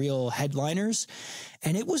like real headliners,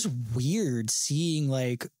 and it was weird seeing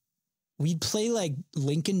like we'd play like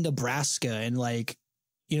Lincoln, Nebraska, and like,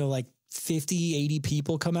 you know, like 50, 80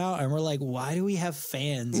 people come out, and we're like, why do we have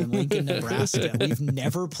fans in Lincoln, Nebraska? We've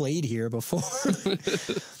never played here before.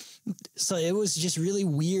 So it was just really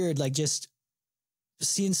weird, like just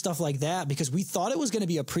seeing stuff like that, because we thought it was going to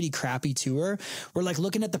be a pretty crappy tour. We're like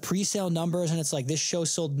looking at the pre-sale numbers, and it's like this show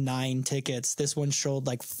sold 9 tickets, this one sold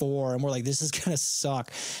like 4, and we're like, this is going to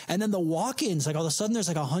suck. And then the walk-ins, like all of a sudden there's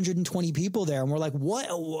like 120 people there, and we're like, what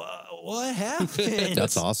happened?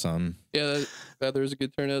 That's awesome. Yeah, there was a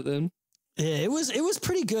good turnout then. Yeah, it was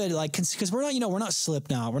pretty good, like because we're not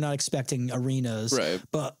Slipknot, we're not expecting arenas, right?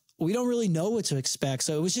 But we don't really know what to expect.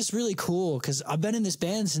 So it was just really cool because I've been in this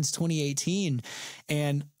band since 2018,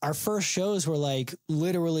 and our first shows were like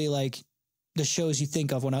literally like the shows you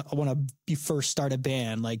think of when you first start a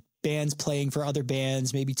band, like bands playing for other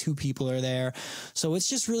bands, maybe 2 people are there. So it's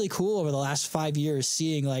just really cool over the last 5 years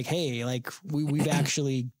seeing like, hey, like we've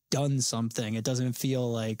actually done something. It doesn't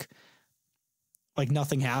feel like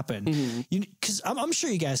nothing happened. Mm-hmm. Because I'm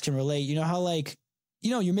sure you guys can relate. You know how like, you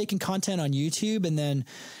know, you're making content on YouTube, and then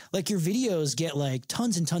like your videos get like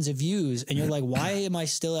tons and tons of views, and you're like, why am I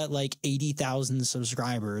still at like 80,000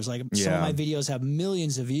 subscribers? Like some of my videos have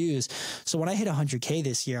millions of views. So when I hit 100K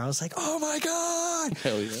this year, I was like, oh my God.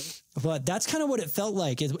 Hell yeah. But that's kind of what it felt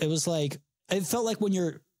like. It was like, it felt like when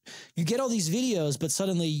you get all these videos, but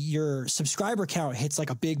suddenly your subscriber count hits like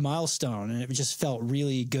a big milestone, and it just felt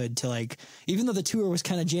really good to like, even though the tour was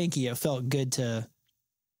kind of janky, it felt good to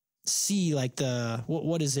see like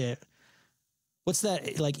what is it? What's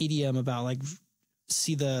that like EDM about? Like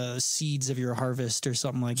see the seeds of your harvest or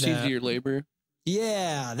something like that. Seeds of your labor.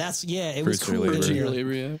 Yeah, it was cool. Fruits of your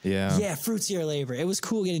labor, yeah, fruits of your labor. It was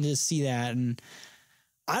cool getting to see that, and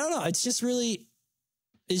I don't know. It's just really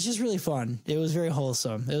fun. It was very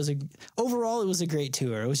wholesome. Overall, it was a great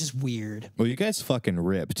tour. It was just weird. Well, you guys fucking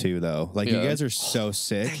rip too, though. Like you guys are so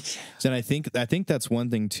sick. And I think that's one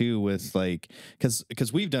thing too with like,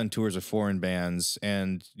 because we've done tours of foreign bands,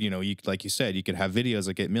 and you know, you like you said, you could have videos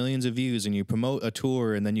that get millions of views, and you promote a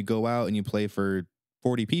tour, and then you go out and you play for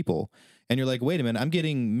 40 people. And you're like, wait a minute, I'm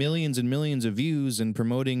getting millions and millions of views and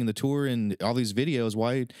promoting the tour and all these videos.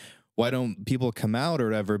 Why don't people come out or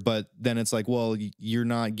whatever? But then it's like, well, you're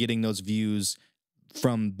not getting those views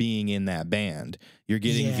from being in that band. You're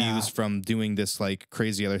getting views from doing this like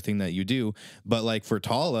crazy other thing that you do. But like for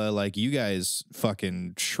Tallah, like you guys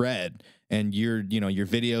fucking shred, and your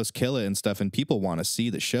videos kill it and stuff, and people want to see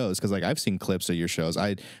the shows, because like I've seen clips of your shows.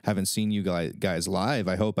 I haven't seen you guys live.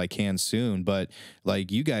 I hope I can soon, but like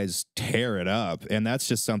you guys tear it up, and that's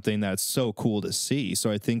just something that's so cool to see. So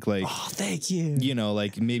I think like, oh, thank you. You know,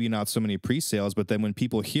 like maybe not so many pre-sales, but then when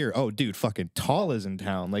people hear, oh dude, fucking Tallah's in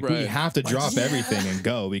town, like we have to drop everything and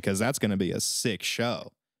go, because that's going to be a sick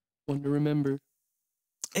show. One to remember.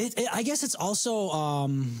 I guess it's also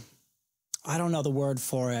I don't know the word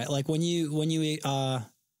for it. Like when you I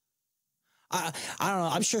don't know.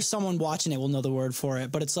 I'm sure someone watching it will know the word for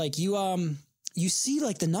it, but it's like you see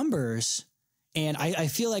like the numbers, and I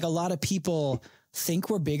feel like a lot of people think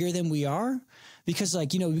we're bigger than we are, because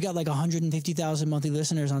like, you know, we got like 150,000 monthly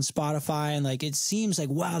listeners on Spotify, and like it seems like,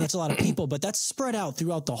 wow, that's a lot of people, but that's spread out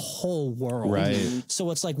throughout the whole world. Right.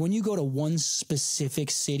 So it's like when you go to one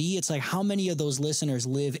specific city, it's like how many of those listeners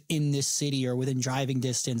live in this city or within driving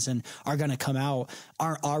distance and are going to come out,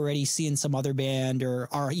 are already seeing some other band, or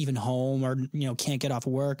are even home, or, you know, can't get off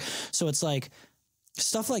work. So it's like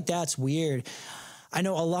stuff like that's weird. I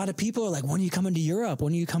know a lot of people are like, when are you coming to Europe?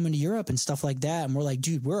 When are you coming to Europe? And stuff like that. And we're like,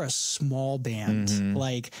 dude, we're a small band.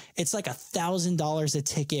 Like, it's like $1,000 a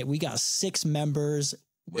ticket. We got 6 members.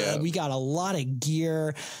 Yeah. We got a lot of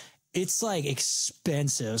gear. It's like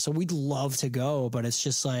expensive. So we'd love to go, but it's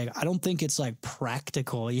just like, I don't think it's like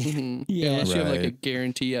practical. Yeah, Yeah. unless you have like a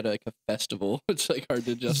guarantee at like a festival, it's like hard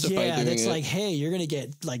to justify doing Yeah, it's it. like, hey, you're going to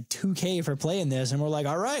get like $2,000 for playing this. And we're like,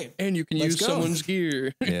 all right. And you can Let's use go. someone's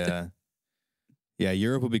gear. Yeah. Yeah,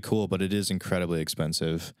 Europe would be cool, but it is incredibly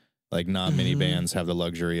expensive. Like not many bands have the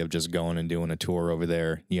luxury of just going and doing a tour over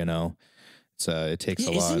there, you know. It's it takes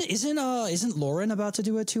a lot. Isn't Lauren about to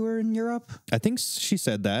do a tour in Europe? I think she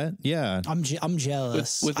said that. Yeah. I'm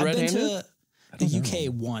jealous. With I've been Red-Handed? to the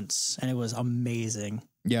UK once, and it was amazing.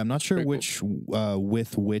 Yeah, I'm not sure Very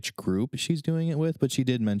with which group she's doing it with, but she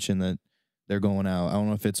did mention that they're going out. I don't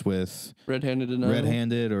know if it's with Red-Handed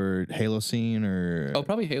Red-Handed or Halo Scene or Oh,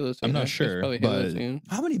 probably Halo Scene. I'm not It's sure, probably Halo but- Scene.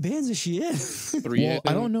 How many bands is she in? 3, well, I think.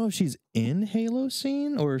 don't know if she's in Halo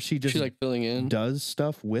Scene or she just She's like filling in. does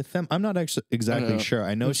stuff with them. I'm not actually exactly know. sure.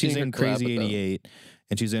 I know I've she's seen her in collab Crazy with them. 88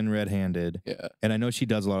 and she's in Red-Handed. Yeah. And I know she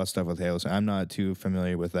does a lot of stuff with Halo Scene. I'm not too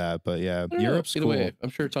familiar with that, but yeah, I don't know. Europe's Either cool. way, I'm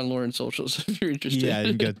sure it's on Lauren's socials if you're interested. Yeah,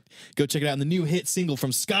 you can go check it out. And the new hit single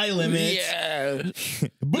from Sky Limit. Yeah.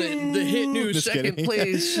 the hit new Just second kidding.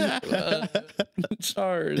 place. It's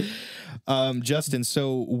hard. Justin,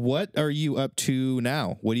 so what are you up to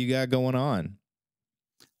now? What do you got going on?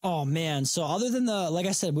 Oh man! So other than like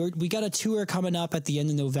I said, we got a tour coming up at the end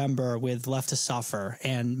of November with Left to Suffer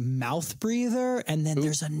and Mouth Breather, and then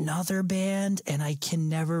there's another band, and I can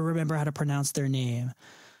never remember how to pronounce their name.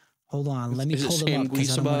 Hold on, let me Is it pull them up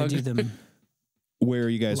because I don't want to do Sanguisabog? them. Where are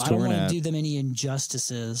you guys I don't touring want at? to do them any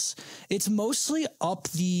injustices. It's mostly up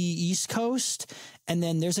the East Coast, and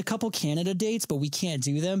then there's a couple Canada dates, but we can't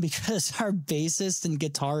do them because our bassist and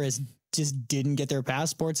guitarist just didn't get their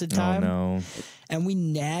passports in time. Oh no. And we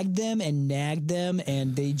nagged them, and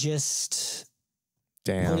they just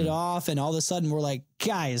Damn. put it off. And all of a sudden, we're like,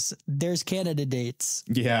 guys, there's Canada dates.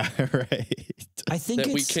 Yeah, right. I think That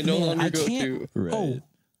we it's can no man, longer I go can't- to. Right. Oh,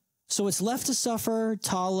 so it's Left to Suffer,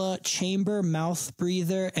 Tallah, Chamber, Mouth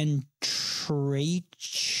Breather, and tracheotomy.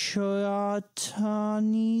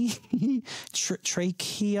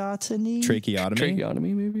 Tracheotomy. Tracheotomy.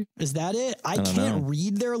 Tracheotomy, maybe? Is that it? I don't can't know.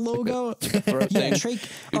 read their logo. Or yeah, thing.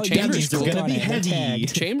 oh, Chamber's just cool. click Gonna on be it. They're heavy.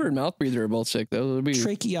 tagged. Chamber and Mouth Breather are both sick, though. It'll be,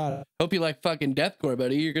 Tracheotomy. hope you like fucking deathcore,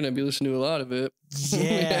 buddy. You're going to be listening to a lot of it.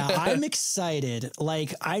 Yeah, I'm excited.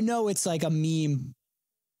 Like, I know it's like a meme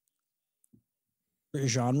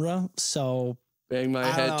genre, so Bang my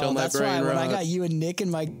I head don't till know. my That's brain why when I rots. got you and Nick in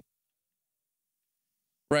my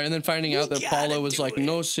Right, and then finding out that gotta Paula was do like, it.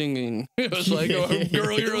 no singing. It was like, oh, girl,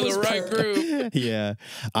 you're in was the right group. Yeah,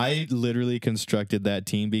 I literally constructed that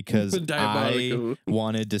team because I Diabolical.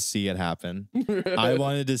 wanted to see it happen. I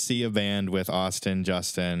wanted to see a band with Austin,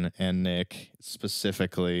 Justin, and Nick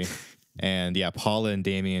specifically. And yeah, Paula and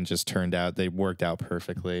Damien just turned out, they worked out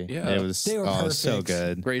perfectly. Yeah. It was, They were it was so perfect.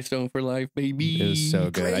 good. Greystone for life, baby. It was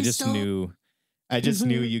so good. I just Greystone.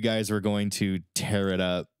 knew you guys were going to tear it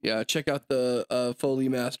up. Yeah, check out the fully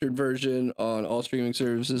mastered version on all streaming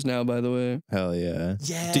services now, by the way. Hell yeah.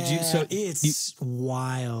 yeah. Did you- so it's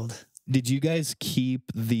wild. Did you guys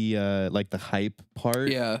keep the like the hype part?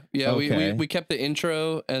 Yeah. Okay. We kept the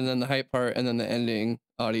intro and then the hype part and then the ending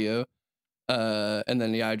audio. And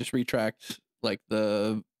then I just retracked like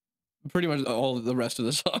the pretty much all of the rest of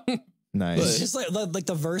the song. Nice. It's just like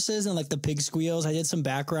the verses and like the pig squeals. I did some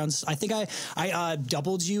backgrounds. I think I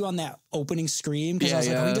doubled you on that opening scream because I was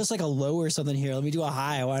like, let me just like a low or something here. Let me do a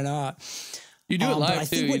high. Why not? You do it but I live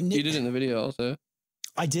too. think what You Nick- did it in the video also.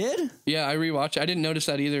 I did? Yeah, I rewatched it. I didn't notice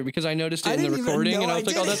that either because I noticed I it in the didn't even recording know and I I was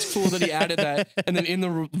like, did oh, that's cool that he added that. And then in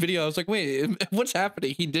the video, I was like, wait, what's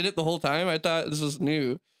happening? He did it the whole time? I thought this was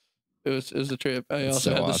new. It was a trip. I That's also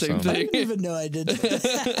so had the same awesome. I thing. didn't even know I did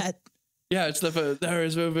that. Yeah, it's there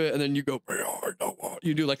is movement, and then you go,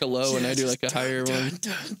 you do like a low, and I do like a higher one.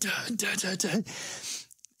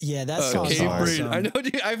 Yeah, that song's Cave awesome. Brain. I know,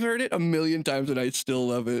 dude, I've heard it a million times, and I still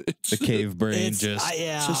love it. It's The cave brain It's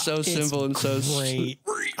just so it's simple and so great.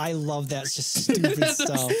 I love that. It's just stupid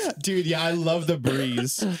stuff. Dude, yeah, I love the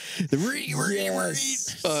breeze. The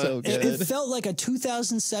Yes. so good. It felt like a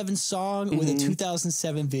 2007 song with a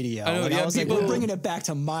 2007 video. I know, Like, yeah, I was like, people- we're bringing it back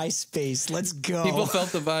to MySpace. Let's go. people felt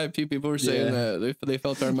the vibe too. People were saying Yeah. that they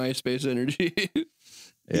felt our MySpace energy.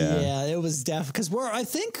 Yeah. It was definitely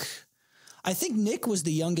because I think Nick was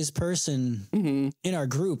the youngest person in our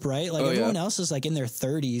group, right? Like Oh, everyone yeah. else is like in their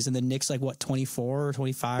 30s, and then Nick's like what 24 or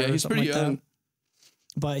 25 Yeah, or he's something pretty like young. that.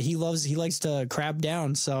 But he likes to crab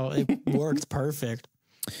down, so it worked perfect.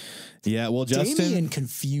 Yeah, well, Justin, Damien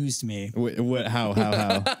confused me. what? How?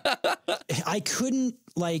 I couldn't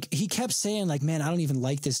he kept saying like, man, I don't even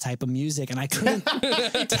like this type of music. And I couldn't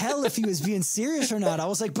tell if he was being serious or not. I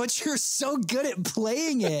was like, but you're so good at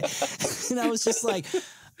playing it. And I was just like,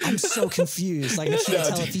 I'm so confused. Like I can't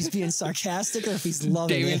tell if he's being sarcastic or if he's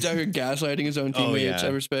loving Damien's it. out here gaslighting his own teammates. yeah.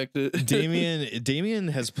 I respect it. Damien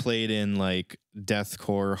has played in like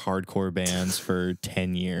deathcore, hardcore bands for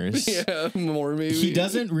 10 years. Yeah, more maybe. He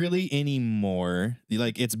doesn't really anymore.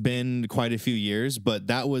 Like it's been quite a few years, but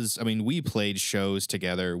that was, I mean, we played shows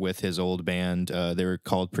together with his old band. They were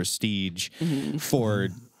called Prestige for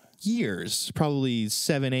years, probably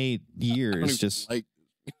 7-8 years. Just like.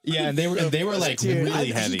 yeah, and they were like Dude,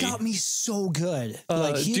 really heavy. He got me so good.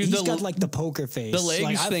 Dude, He's got like the poker face. The legs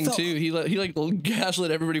Like, I thing felt- too. He like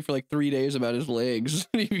gaslit everybody for like 3 days about his legs.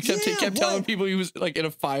 He kept Yeah, telling what? people he was like in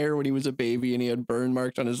a fire when he was a baby and he had burn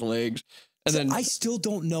marks on his legs. And then I still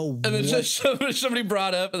don't know. and then what- somebody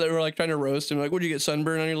brought up and they were like trying to roast him. Like, what did you get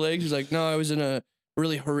sunburn on your legs? He's like, no, I was in a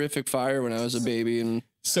really horrific fire when I was a baby. And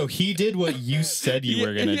So he did what you said you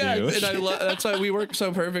were gonna do. And that's why we worked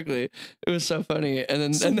so perfectly. It was so funny. And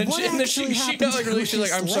then So and then what she actually got happened like to really she's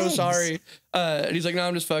like, his I'm so legs? sorry. And he's like, no,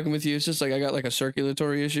 I'm just fucking with you. It's just like I got like a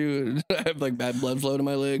circulatory issue and I have like bad blood flow to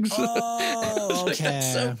my legs. Oh, It's like,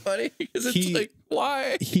 that's so okay. funny because it's He- like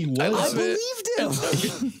why He was. I I love it.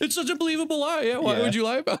 believed him. It's such a believable lie. Yeah, why Yeah. would you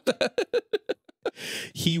lie about that?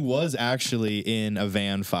 He was actually in a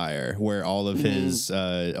van fire where all of his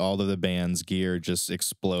all of the band's gear just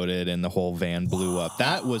exploded and the whole van blew up.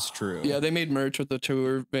 That was true. Yeah, they made merch with the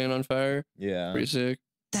tour van on fire. Yeah. Pretty sick.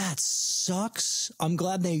 That sucks. I'm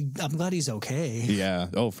glad he's okay. Yeah.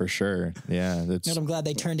 Oh, for sure. Yeah. That's And I'm glad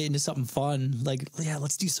they turned it into something fun. Like, yeah,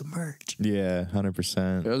 let's do some merch. yeah,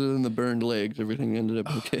 100%. Other than the burned legs, everything ended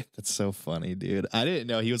up okay. That's so funny, dude. I didn't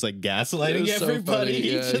know he was like gaslighting It was so everybody. funny,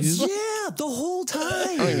 He yeah. just- He's- Yeah, the whole time.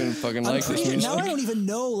 I don't even fucking like this music. Now I don't even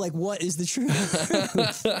know like what is the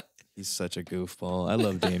truth. He's such a goofball. I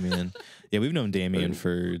love Damien. Yeah, we've known Damien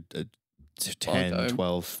for 10, time.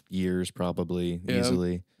 12 years probably, Yeah.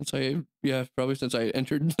 easily. Probably since I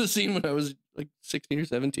entered the scene when I was like 16 or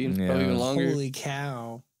 17, Yeah. probably even longer. Holy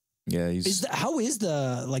cow! Yeah, he's How is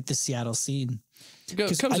the Seattle scene? It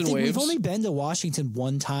 'Cause comes I in think waves. we've only been to Washington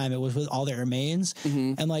one time. It was with All That Remains,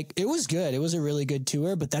 Mhm. and like it was good. It was a really good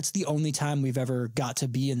tour, but that's the only time we've ever got to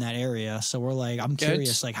be in that area. So we're like, I'm Yeah, curious,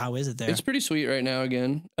 it's- like how is it there? It's pretty sweet right now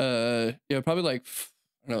again. Probably like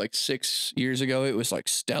I don't know, like 6 years ago it was like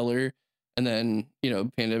stellar, and then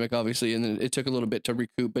pandemic obviously, and then it took a little bit to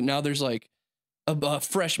recoup. But now there's like a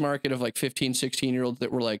fresh market of like 15, 16-year-olds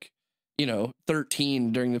that were like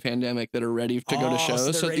 13 during the pandemic that are ready to go to Oh, so shows.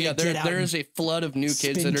 they're So ready yeah, to get out there and is a flood of new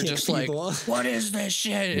kids Spin that are kick just people. like, what is this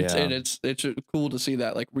shit? It's, Yeah. and it's cool to see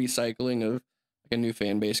that like recycling of like a new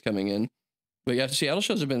fan base coming in. But yeah, Seattle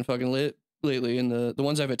shows have been fucking lit lately, and the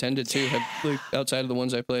ones I've attended too have like outside of the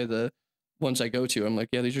ones I play, the ones I go to, I'm like,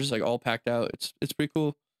 yeah, these are just like all packed out. It's pretty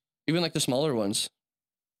cool. Even like the smaller ones.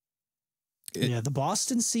 Yeah, the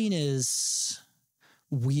Boston scene is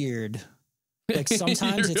weird. Like sometimes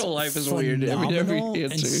Your it's real life is weird. Every phenomenal,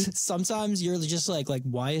 and answer. sometimes you're just like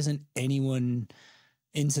why isn't anyone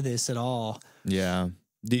into this at all? yeah.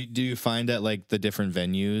 Do you find that like the different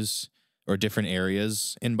venues or different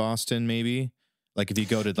areas in Boston, maybe. Like if you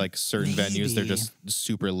go to like certain venues, they're just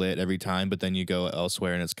super lit every time, but then you go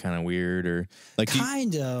elsewhere and it's kind of weird, or like do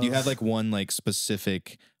you have like one like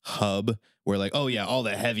specific hub where like, oh yeah, all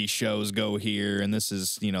the heavy shows go here and this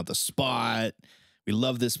is, you know, the spot. We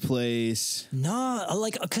love this place. No,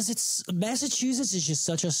 like, because it's Massachusetts is just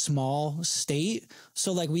such a small state.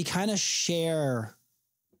 So like we kind of share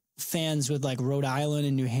fans with like Rhode Island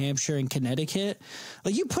and New Hampshire and Connecticut.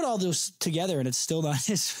 Like you put all those together and it's still not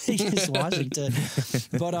as big as Washington.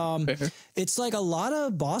 But it's like a lot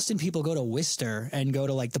of Boston people go to Worcester and go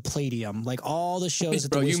to like the Palladium. Like all the shows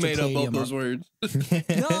at the Worcester Palladium. Bro, you made up all those words.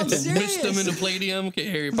 No, I'm serious. Wisdom in the Palladium,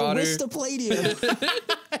 Harry Potter. Worcester Palladium.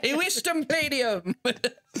 A Wisdom Palladium.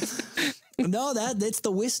 No, it's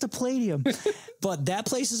the Worcester Palladium. But that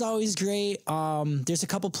place is always great. There's a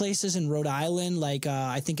couple places in Rhode Island, like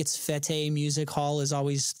I think it's Fete Music Hall is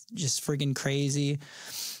always just friggin' crazy.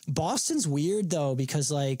 Boston's weird though, because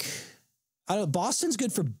like Boston's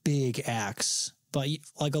good for big acts, but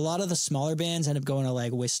like a lot of the smaller bands end up going to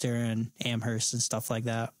like Worcester and Amherst and stuff like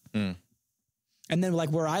that. And then like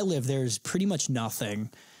where I live, there's pretty much nothing.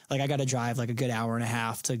 Like I got to drive like a good hour and a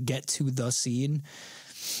half to get to the scene.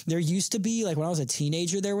 There used to be, like when I was a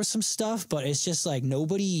teenager, there was some stuff, but it's just like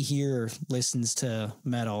nobody here listens to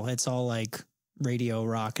metal. It's all like radio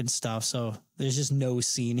rock and stuff. So there's just no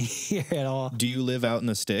scene here at all. Do you live out in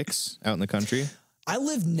the sticks, out in the country? I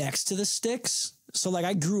live next to the sticks. So like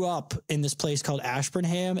I grew up in this place called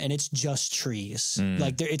Ashburnham and it's just trees.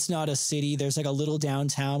 Like it's not a city. There's like a little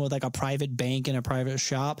downtown with like a private bank and a private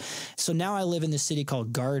shop. So now I live in this city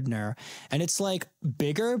called Gardner and it's like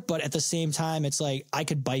bigger, but at the same time, it's like I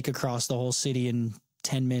could bike across the whole city in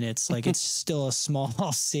 10 minutes. Like it's still a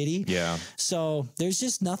small city. Yeah. So there's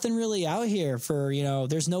just nothing really out here for, you know,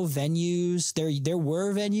 there's no venues. There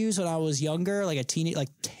were venues when I was younger, like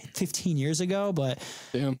 15 years ago, but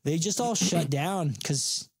they just all shut down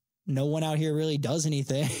because no one out here really does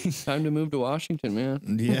anything. Time to move to Washington, man.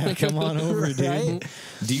 Yeah, come on over, dude. Right?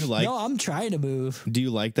 Do you like? No, I'm trying to move. Do you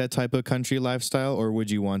like that type of country lifestyle, or would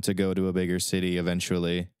you want to go to a bigger city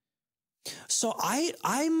eventually? So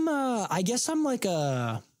I guess I'm like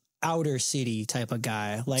a outer city type of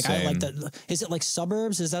guy. Like I like that. Is it like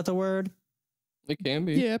suburbs? Is that the word? It can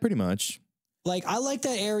be. Yeah, pretty much. Like I like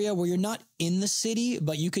that area where you're not in the city,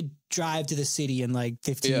 but you could drive to the city in like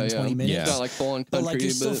 15, 20 minutes. It's not like full on country, but like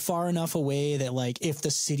you're still far enough away that like if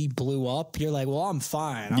the city blew up, you're like, well, I'm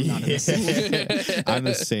fine. I'm not in the city. I'm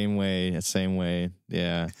the same way.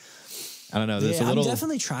 Yeah. I don't know. There's a little. I'm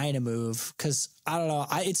definitely trying to move because I don't know.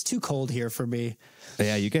 It's too cold here for me.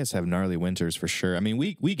 Yeah, you guys have gnarly winters for sure. I mean,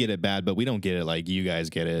 we get it bad, but we don't get it like you guys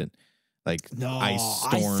get it. Like ice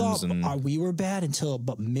storms and we were bad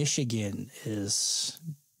but Michigan is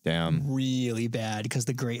really bad because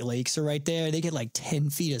the Great Lakes are right there. They get like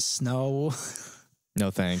 10 feet of snow.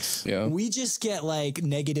 No thanks. Yeah. We just get like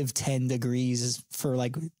negative 10 degrees for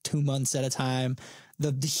like 2 months at a time.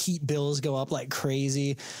 The heat bills go up like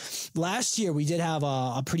crazy. Last year, we did have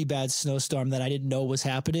a pretty bad snowstorm that I didn't know was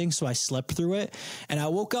happening, so I slept through it. And I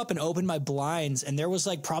woke up and opened my blinds, and there was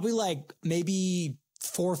like probably like maybe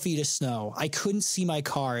 4 feet of snow. I couldn't see my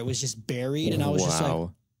car. It was just buried, and I was just like,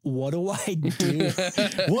 what do I do?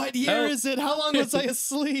 What year is it? How long was I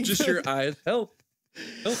asleep? Just your eyes. Help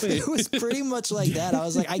me. It was pretty much like that. I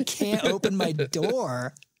was like, I can't open my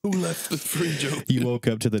door. Who left the fridge open? You woke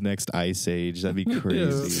up to the next ice age. That'd be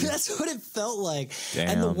crazy. That's what it felt like. Damn.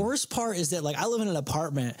 And the worst part is that like I live in an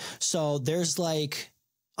apartment, so there's like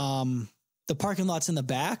the parking lot's in the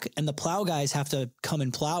back and the plow guys have to come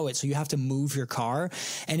and plow it, so you have to move your car,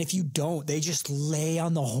 and if you don't, they just lay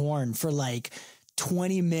on the horn for like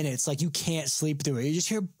 20 minutes. Like you can't sleep through it. You just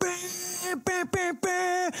hear bang, bang, bang,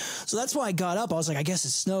 bang. So that's why I got up. I was like, I guess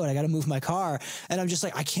it snowed. I got to move my car. And I'm just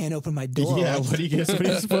like, I can't open my door. Yeah, like, what are you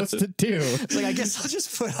supposed to do? It's like, I guess I'll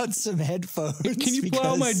just put on some headphones. Can you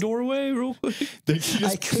plow my doorway real quick?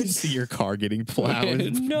 I couldn't see your car getting plowed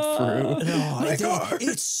through. No,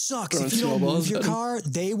 it sucks. If you don't move your car,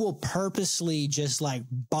 they will purposely just like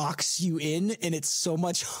box you in, and it's so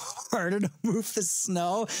much harder to move the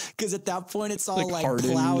snow because at that point it's all like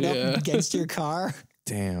hardened, plowed up against your car.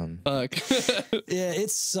 Damn. Fuck. Yeah, it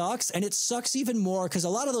sucks. And it sucks even more because a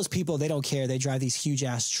lot of those people, they don't care. They drive these huge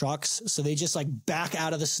ass trucks. So they just like back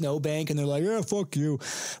out of the snowbank and they're like, yeah, fuck you.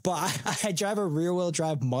 But I drive a rear wheel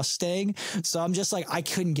drive Mustang. So I'm just like, I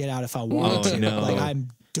couldn't get out if I wanted to. No. Like, I'm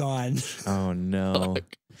done. Oh, no.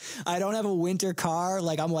 I don't have a winter car.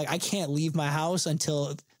 Like, I'm like, I can't leave my house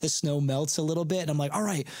until the snow melts a little bit. And I'm like, all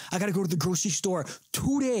right, I got to go to the grocery store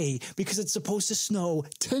today because it's supposed to snow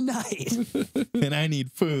tonight. And I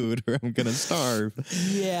need food or I'm going to starve.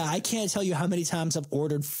 Yeah, I can't tell you how many times I've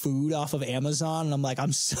ordered food off of Amazon. And I'm like,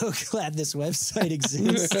 I'm so glad this website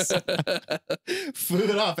exists.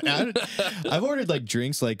 Food off. I've ordered like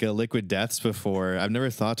drinks like Liquid Deaths before. I've never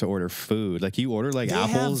thought to order food. Like you order like They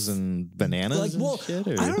apples have, and bananas like, and well, shit?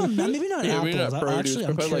 Or? I don't know. Maybe not Yeah, maybe apples. not produce, Actually,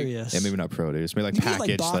 I'm but, like, curious. Yeah, maybe not produce. Maybe like You can get,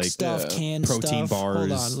 packaged box like stuff, canned protein stuff. Hold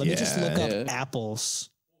bars. on, let me just look up Yeah. apples.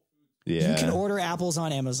 Yeah. You can order apples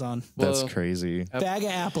on Amazon. That's Well, crazy. Bag of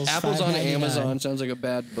apples. Apples on $5.99. Amazon sounds like a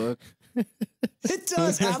bad book. It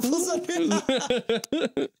does. Apples on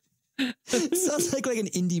It sounds like an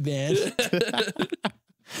indie band.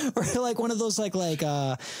 Or like one of those like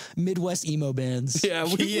Midwest emo bands. Yeah,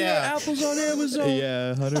 we Yeah. apples on Amazon.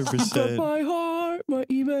 Yeah, But 100%. my heart, my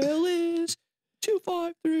email is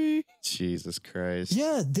 253. Jesus Christ.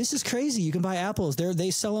 Yeah, this is crazy. You can buy apples. They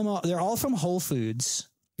sell them all. They're all from Whole Foods.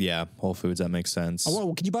 Yeah, Whole Foods, that makes sense. Oh,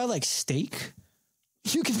 well, can you buy like steak?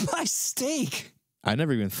 You can buy steak. I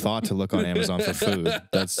never even thought to look on Amazon for food.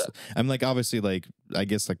 I'm like, obviously, like, I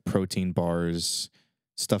guess like protein bars,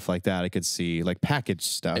 stuff like that. I could see like packaged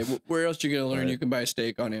stuff. Hey, where else you gonna learn you can buy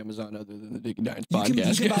steak on Amazon other than the Dicky Dines You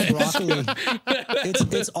podcast? can buy guys?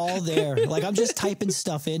 broccoli. It's all there. Like I'm just typing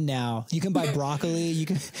stuff in now. You can buy broccoli. You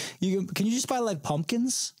can you just buy like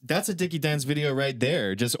pumpkins? That's a Dickie Dance video right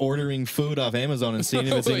there. Just ordering food off Amazon and seeing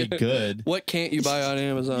if it's any good. What can't you buy on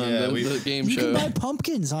Amazon? Yeah, the game You show. can buy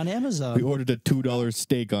pumpkins on Amazon. We ordered a $2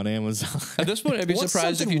 steak on Amazon. At this point, I'd be What's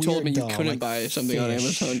surprised if something you told me weird, you though, couldn't like buy something on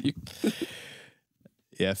fish? Amazon.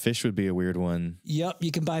 Yeah, fish would be a weird one. Yep,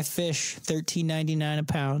 you can buy fish, $13.99 a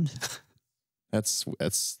pound. But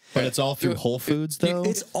it's all through Whole Foods though.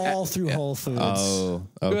 It's all through Whole Foods. Oh,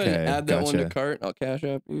 Go ahead okay. and add that one to Gotcha. cart. I'll cash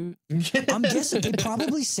up you. I'm guessing they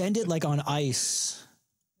probably send it like on ice.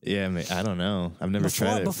 Yeah, I don't know. I've never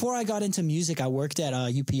tried it. Before I got into music, I worked at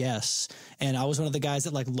UPS, and I was one of the guys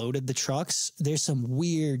that like loaded the trucks. There's some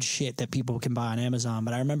weird shit that people can buy on Amazon,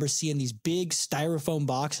 but I remember seeing these big styrofoam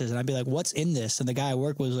boxes, and I'd be like, "What's in this?" And the guy I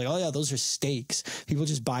work with was like, "Oh yeah, those are steaks. People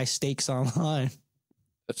just buy steaks online."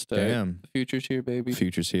 That's the Damn. future's here, baby.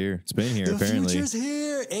 Future's here. It's been here The apparently. future's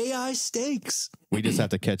here. AI steaks. We just have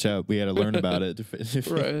to catch up. We had to learn about it.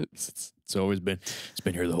 Right. It's always been. It's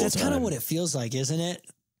been here the whole That's time. kind of what it feels like, isn't it?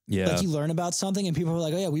 Yeah. Like you learn about something, and people are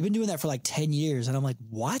like, "Oh yeah, we've been doing that for like 10 years," and I'm like,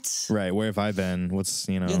 "What?" Right. Where have I been? What's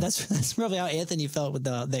Yeah, that's probably how Anthony felt with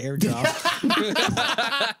the airdrop.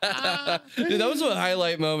 Dude, that was a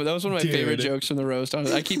highlight moment. That was one of my Dude. favorite jokes from the roast.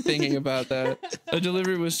 I keep thinking about that. The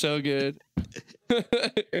delivery was so good.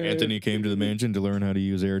 Anthony came to the mansion to learn how to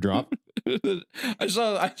use airdrop.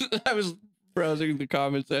 I was browsing the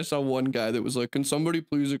comments. I saw one guy that was like, "Can somebody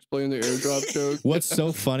please explain the airdrop joke?" What's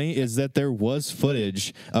so funny is that there was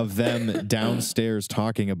footage of them downstairs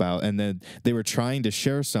talking about, and then they were trying to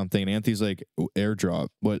share something, and Anthony's like, airdrop,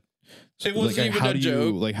 what? It wasn't like, even how a do joke.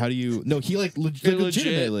 you like? How do you? No, he like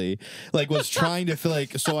legitimately like was trying to feel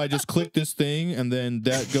like. So I just click this thing, and then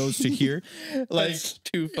that goes to here. Like That's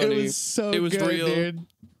too funny. it was so. It was good, real. dude.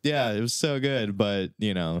 Yeah, it was so good, but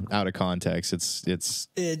out of context, it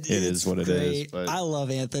is what it is. great. But I love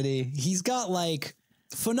Anthony. He's got like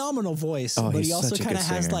phenomenal voice, Oh, but he he's also such a kind of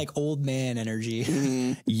good has singer. like old man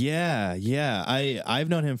energy. yeah. I've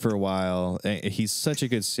known him for a while. He's such a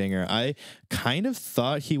good singer. I kind of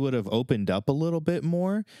thought he would have opened up a little bit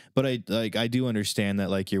more, but I do understand that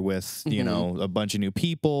like you're with a bunch of new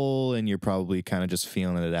people and you're probably kind of just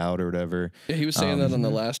feeling it out or whatever. Yeah, he was saying that on the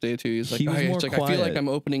last day too. He's like, He was more I feel like quiet. I'm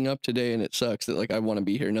opening up today, and it sucks that like I want to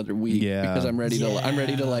be here another week because I'm ready to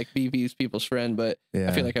Yeah. like be these people's friend, but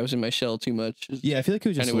I feel like I was in my shell too much. Yeah, I feel like he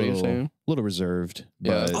was just a Kinda what you're saying. little reserved.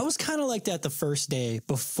 Yeah. But I was kind of like that the first day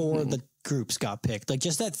before the groups got picked. Like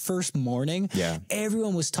just that first morning, Yeah.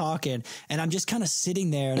 everyone was talking, and I'm just kind of sitting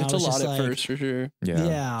there, and It's I a was lot just at like, first for sure.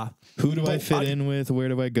 yeah. Who do I But fit in with? Where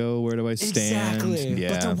do I go? Where do I stand? Exactly. Yeah.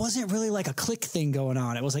 But there wasn't really like a click thing going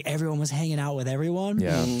on. It was like everyone was hanging out with everyone.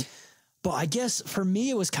 Yeah. But I guess for me,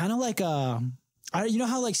 it was kind of like you know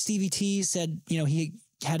how like Stevie T said, he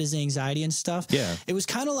had his anxiety and stuff. Yeah. It was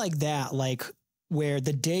kind of like that, like where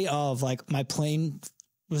the day of like my plane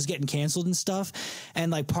was getting canceled and stuff.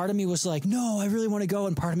 And like part of me was like, no, I really want to go.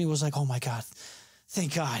 And part of me was like, oh my God,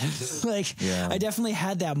 thank God. Like Yeah. I definitely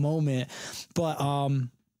had that moment. But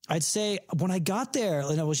I'd say when I got there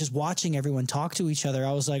and I was just watching everyone talk to each other,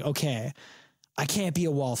 I was like, okay, I can't be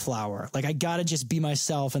a wallflower. Like I got to just be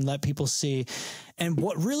myself and let people see. And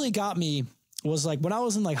what really got me was like when I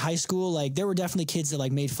was in like high school, like there were definitely kids that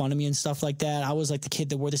like made fun of me and stuff like that. I was like the kid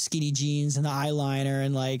that wore the skinny jeans and the eyeliner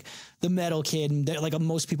and like the metal kid, and like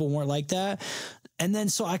most people weren't like that. And then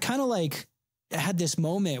so I kind of like had this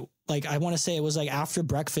moment, like I want to say it was like after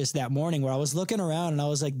breakfast that morning, where I was looking around and I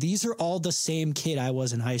was like, these are all the same kid I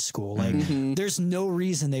was in high school. Like there's no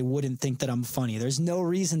reason they wouldn't think that I'm funny. There's no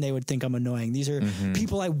reason they would think I'm annoying. These are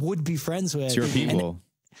people I would be friends with. It's your people. And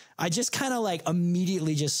I just kind of like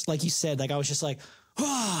immediately just like you said, like I was just like,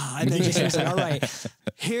 and then just was like, all right,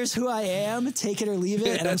 here's who I am, take it or leave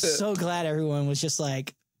it. And I'm so glad everyone was just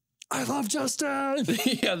like, I love Justin.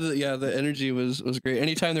 The energy was great.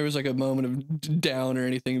 Anytime there was like a moment of down or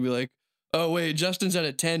anything, it'd be like, oh wait, Justin's at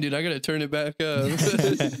a 10, dude. I gotta turn it back up.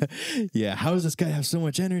 Yeah, how does this guy have so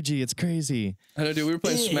much energy? It's crazy. I know, dude. We were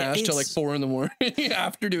playing Smash till like 4 a.m.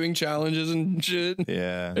 after doing challenges and shit.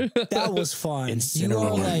 Yeah, that was fun. You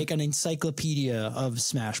are like an encyclopedia of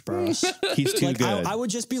Smash Bros. He's too like, good. I would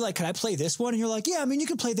just be like, "Can I play this one?" And you're like, "Yeah, I mean, you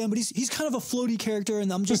can play them, but he's kind of a floaty character." And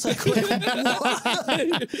I'm just like, "What, what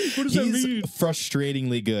does that mean?"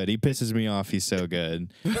 Frustratingly good. He pisses me off. He's so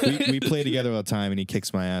good. We play together all the time, and he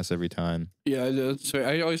kicks my ass every time. Yeah,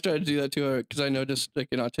 I always try to do that too, because I know just like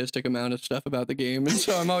an autistic amount of stuff about the game, and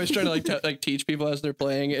so I'm always trying to like teach people as they're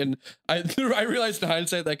playing. And I realized in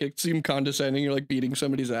hindsight that could seem condescending. You're like beating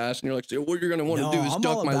somebody's ass, and you're like, so what you're gonna want to do is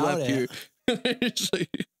duck my left here. It's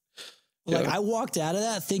like I walked out of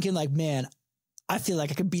that thinking like, man, I feel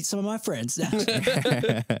like I could beat some of my friends now.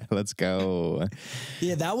 Let's go.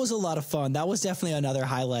 Yeah, that was a lot of fun. That was definitely another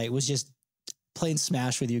highlight, was just playing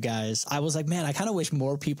Smash with you guys. I was like, man, I kind of wish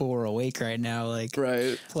more people were awake right now, like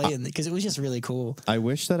playing, because it was just really cool. I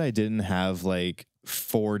wish that I didn't have like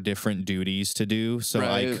 4 different duties to do, so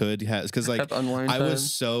I could have, because like I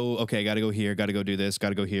was so okay, gotta go here, gotta go do this,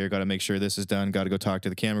 gotta go here, gotta make sure this is done, gotta go talk to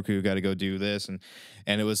the camera crew, gotta go do this, and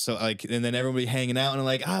it was so like, and then everybody hanging out, and I'm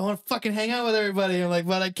like, I want to fucking hang out with everybody. I'm like,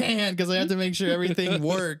 but I can't, because I have to make sure everything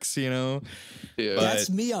works, you know. Yeah, that's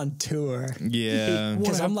me on tour. Yeah,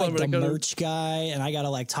 because I'm like the merch guy, and I gotta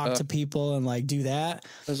like talk to people and like do that.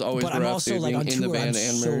 Always but I'm also like on tour, I'm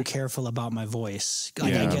so merch. careful about my voice.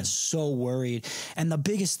 Like I get so worried. And the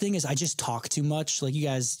biggest thing is I just talk too much. Like you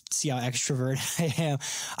guys see how extroverted I am.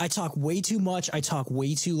 I talk way too much. I talk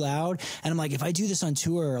way too loud. And I'm like, if I do this on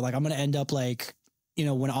tour, like I'm gonna end up like, you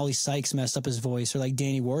know, when Ollie Sykes messed up his voice, or like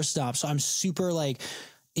Danny Warstop. So I'm super like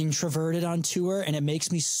introverted on tour, and it makes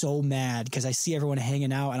me so mad because I see everyone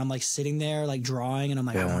hanging out, and I'm like sitting there like drawing, and I'm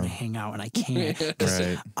like, I want to hang out and I can't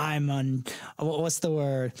because I'm on, what's the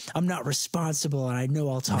word? I'm not responsible, and I know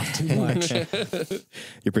I'll talk too much.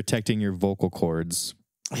 You're protecting your vocal cords.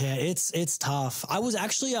 Yeah, it's tough. I was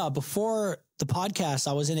actually before the podcast,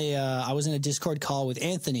 I was in a Discord call with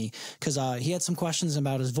Anthony because he had some questions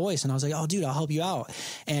about his voice, and I was like, "Oh, dude, I'll help you out."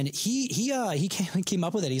 And he came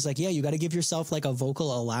up with it. He's like, "Yeah, you got to give yourself like a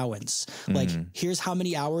vocal allowance. Like, here's how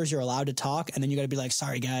many hours you're allowed to talk, and then you got to be like,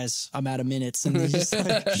 sorry guys, I'm out of minutes." And just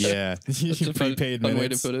like, yeah, prepaid fun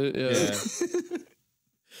minutes. way to put it.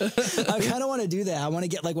 Yeah. I kind of want to do that. I want to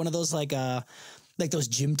get like one of those like those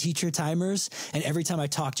gym teacher timers, and every time I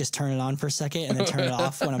talk, just turn it on for a second and then turn it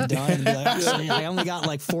off when I'm done, and be like, actually, I only got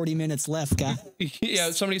like 40 minutes left, guy. Yeah,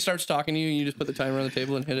 if somebody starts talking to you, and you just put the timer on the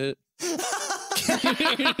table and hit it.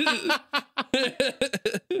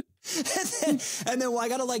 and then I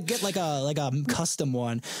gotta like get like a custom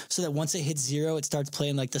one so that once it hits 0, it starts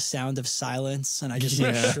playing like the sound of silence, and I just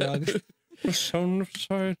like shrug.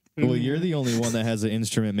 Well, you're the only one that has an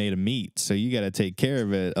instrument made of meat, so you got to take care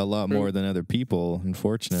of it a lot more than other people,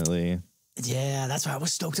 unfortunately. Yeah, that's why I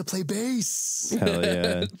was stoked to play bass. Hell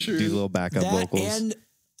yeah. Do little backup vocals. And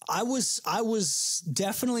I was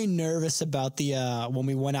definitely nervous about the when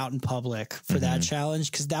we went out in public for that challenge,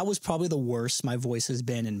 because that was probably the worst my voice has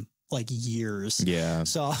been in like years. Yeah.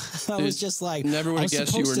 So I was just like, never would have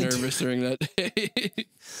guessed you were nervous during that day.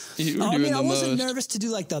 You were doing I wasn't most. nervous to do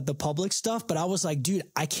like the public stuff, but I was like, dude,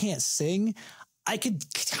 I can't sing. I could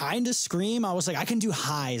kind of scream. I was like, I can do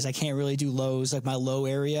highs. I can't really do lows. Like my low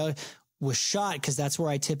area was shot because that's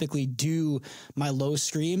where I typically do my low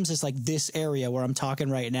screams. It's like this area where I'm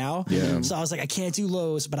talking right now. Yeah. So I was like, I can't do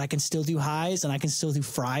lows, but I can still do highs and I can still do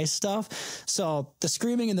fry stuff. So the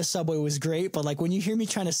screaming in the subway was great. But like when you hear me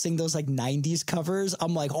trying to sing those like 90s covers,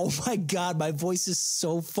 I'm like, oh my God, my voice is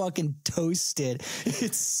so fucking toasted.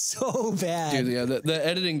 It's so bad. Dude, yeah, the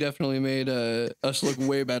editing definitely made us look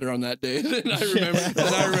way better on that day than I remember.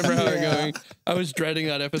 Than I remember how we're going. I was dreading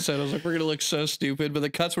that episode. I was like, we're gonna look so stupid, but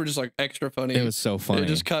the cuts were just like extra funny. It was so funny. It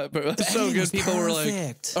just cut, but it was so good. People were like,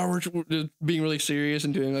 perfect. "Oh, we're just being really serious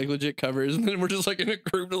and doing like legit covers," and then we're just like in a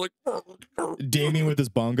group, like Damien with his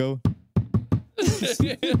bongo.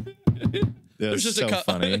 There's just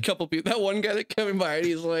funny. a couple people. That one guy that came by and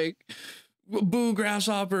he's like, "Boo,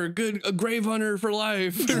 grasshopper, good, a grave hunter for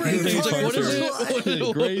life." He's like, "What is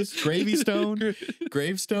it? What is it?" Gravy stone,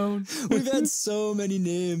 gravestone. We've had so many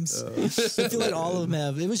names. I feel like all of them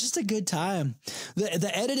have. It was just a good time.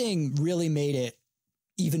 The editing really made it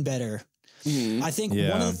even better. I think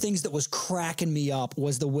one of the things that was cracking me up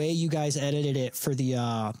was the way you guys edited it for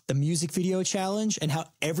the music video challenge, and how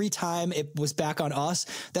every time it was back on us,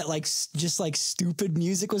 that like just like stupid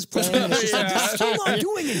music was playing. And it's just like, you're still not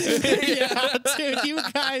doing it. Yeah, dude, you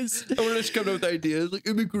guys. We're just coming up with ideas. Like,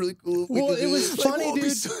 it'd be really cool. Well, it was funny,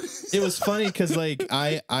 dude. So- It was funny because like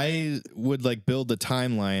I would like build the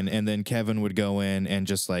timeline, and then Kevin would go in and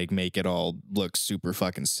just like make it all look super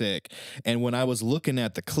fucking sick. And when I was looking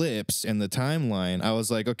at the clips and the timeline, I was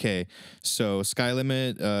like, okay, so Sky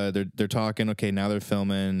Limit, they're talking. Okay, now they're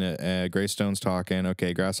filming. Greystone's talking.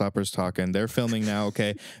 Okay, Grasshopper's talking. They're filming now.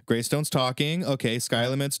 Okay, Greystone's talking. Okay, Sky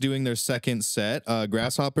Limit's doing their second set.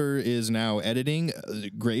 Grasshopper is now editing.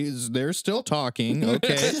 They're still talking.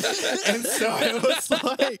 Okay, and so it was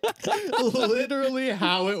like literally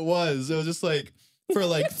how it was. It was just like, for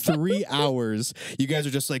like 3 hours, you guys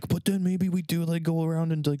are just like, but then maybe we do like go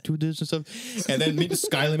around and like do this and stuff, and then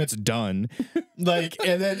Sky Limit's done, like,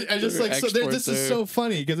 and then I just like, so this is so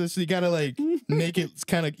funny because you gotta like make it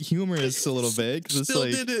kind of humorous a little bit because Still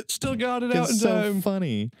it's like did it. Still got it out in it's so time.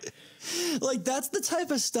 funny. Like that's the type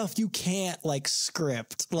of stuff you can't like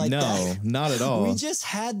script. Like No, that. not at all. We just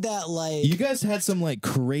had that like You guys had some like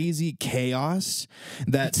crazy chaos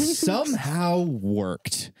that somehow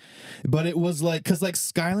worked, but it was like, because like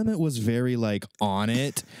Sky Limit was very like on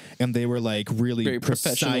it, and they were like really Very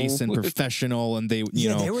precise and professional, and they you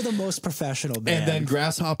know they were the most professional band. And then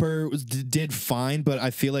Grasshopper did fine, but I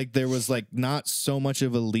feel like there was like not so much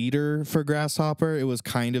of a leader for Grasshopper. It was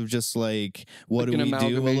kind of just like, what Like do an we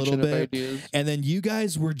do a little amalgamation of bit? ideas. And then you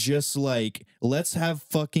guys were just like, let's have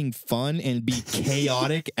fucking fun and be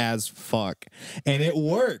chaotic as fuck. And it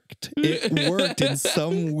worked. It worked in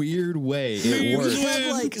some weird way. It worked. we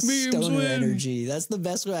had like Memes stoner win. energy. That's the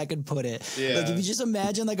best way I could put it. Yeah. Like if you just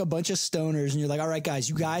imagine like a bunch of stoners and you're like, all right, guys,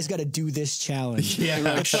 you guys got to do this challenge. Yeah.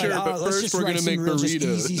 Like, It's like, sure, all but right, let's first just we're write gonna some make real just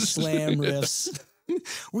burritos. easy slam riffs.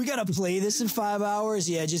 We gotta play this in 5 hours.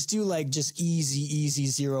 Yeah, just do like just easy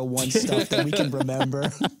 0-1 stuff that we can remember.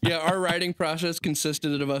 Yeah, our writing process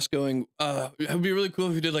consisted of us going, it would be really cool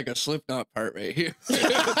if we did like a Slipknot part right here.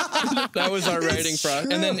 That was our writing process.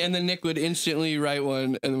 true. And then Nick would instantly write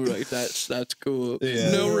one, and we're like, that's cool.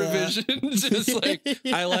 Yeah. No Yeah. revisions. Just like,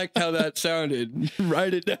 I liked how that sounded.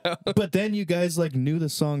 Write it down. But then you guys like knew the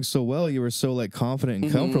song so well, you were so like confident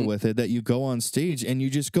and comfortable with it that you go on stage and you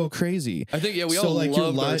just go crazy. I think, yeah, we So, all like, your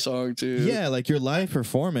loved our live- song too. Yeah, like your live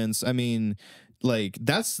performance. I mean, like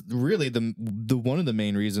that's really the one of the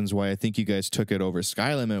main reasons why I think you guys took it over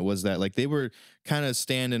Sky Limit was that like they were kind of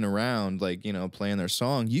standing around, like, you know, playing their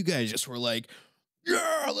song. You guys just were like,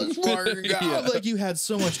 yeah, let's fucking go. Yeah. Like you had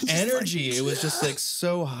so much energy. It was just like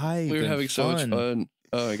so hype. We were and having so much fun.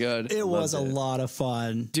 Oh my God. It was a Loved it. lot of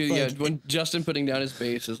fun. Dude, Like, yeah, when Justin putting down his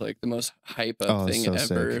bass is like the most hype up Oh, thing so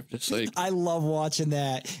ever. sick. Just like, I love watching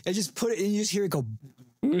that. And just put it and you just hear it go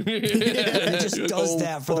and it it just does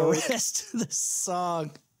that for the rest of the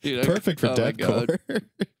song. Dude, Perfect for oh my God. deathcore.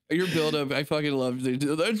 Your build up, I fucking loved it.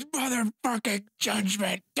 That's motherfucking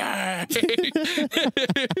Judgment Day.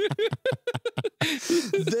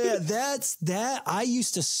 That's that. I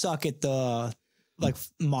used to suck at the like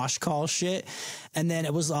mosh call shit, and then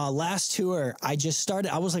it was last tour. I just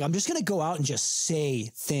started. I was like, I'm just gonna go out and just say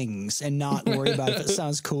things and not worry about if it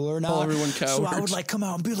sounds cool or not. Call everyone So I would cowards. like come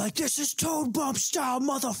out and be like, "This is Toad Bump style,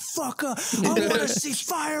 motherfucker! I want to see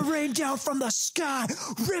fire rain down from the sky,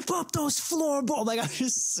 rip up those floorboards." Like I'm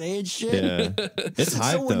just saying shit. Yeah, it's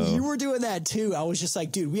hype So when though. you were doing that too, I was just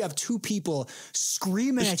like, dude, we have two people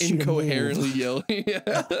screaming at Just you to move. incoherently yelling.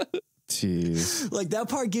 Yeah. Jeez. Like that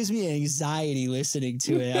part gives me anxiety listening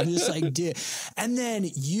to it. I'm just like, dude. And then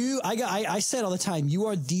I said all the time, you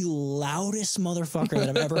are the loudest motherfucker that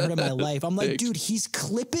I've ever heard in my life. I'm like, Thanks. dude, he's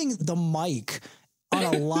clipping the mic on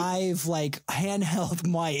a live like handheld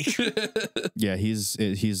mic. Yeah, he's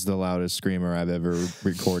the loudest screamer I've ever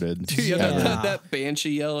recorded. Dude, yeah, ever. that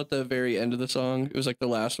banshee yell at the very end of the song. It was like the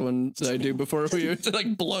last one that I do before it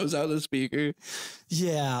like blows out the speaker.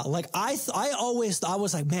 Yeah, like I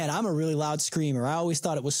was like, man, I'm a really loud screamer. I always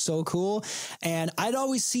thought it was so cool, and I'd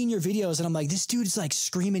always seen your videos, and I'm like, this dude's like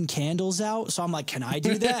screaming candles out. So I'm like, can I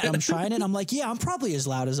do that? And I'm trying it. And I'm like, yeah, I'm probably as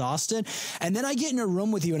loud as Austin. And then I get in a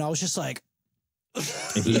room with you, and I was just like,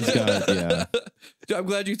 He's got, yeah. I'm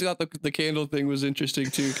glad you thought the candle thing was interesting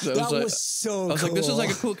too, because That was so I was cool. like, this is like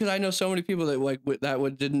a cool, because I know so many people that like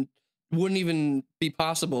wouldn't even be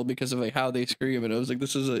possible because of like how they scream, and I was like,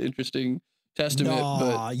 this is an interesting testament. Nah,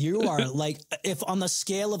 But you are like, if on the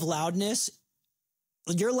scale of loudness,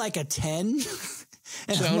 you're like a 10.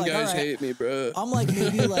 And sound I'm like, guys all right, hate me, bro. I'm like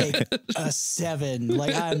maybe like a 7.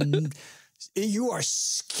 Like you are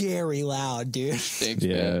scary loud, dude. Thanks,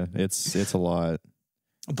 Yeah, man. it's a lot.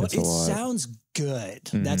 But It's a it lot. sounds good.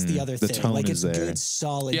 That's the Mhm. other The thing. tone Like is it's there. good,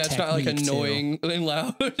 solid. Yeah, it's not like technique, too. annoying and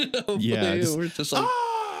loud. Yeah, just- we're just like,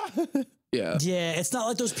 yeah. Yeah, it's not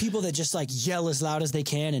like those people that just like yell as loud as they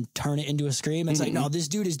can and turn it into a scream. It's like, no, this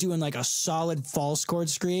dude is doing like a solid false chord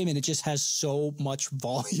scream, and it just has so much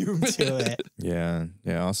volume to it. Yeah,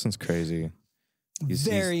 Austin's crazy.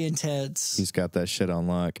 Very intense. He's got that shit on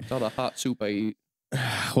lock. All the hot soup I eat.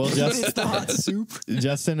 Well, It's the hot soup.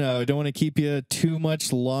 Justin, I don't want to keep you too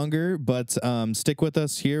much longer, but stick with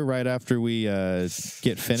us here right after we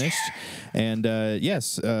get finished. And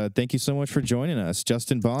yes, thank you so much for joining us,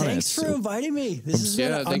 Justin Bonitz. Thanks for inviting me. This has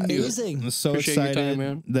been thank you. amazing. I'm so Appreciate your excited time,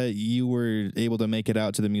 man. that you were able to make it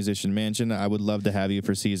out to the Musician Mansion. I would love to have you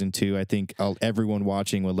for season 2. I think everyone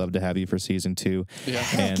watching would love to have you for season 2. Yeah.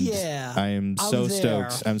 Heck And yeah. I am so there.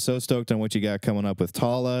 stoked. I'm so stoked on what you got coming up with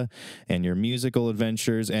Tallah and your musical adventures.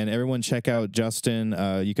 And everyone check out Justin.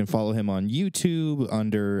 You can follow him on YouTube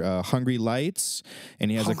under Hungry Lights.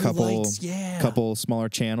 And he has Hungry a couple Lights, yeah. couple smaller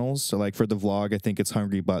channels. So like for the vlog, I think it's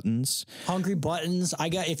Hungry Buttons. Hungry Buttons. I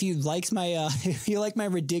got, if you like my if you like my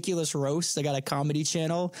ridiculous roast, I got a comedy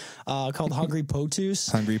channel called Hungry Potus.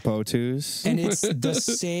 Hungry Potus. And it's the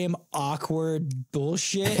same awkward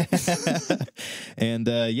bullshit. And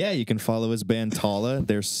yeah, you can follow his band Tallah.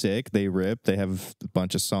 They're sick. They rip. They have a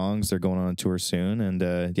bunch of songs. They're going on tour soon.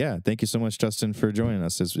 And yeah, thank you so much, Justin, for joining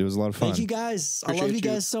us. It was a lot of fun. Thank you guys. I love Appreciate you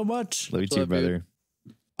you. guys so much. Love you too, Love you. brother.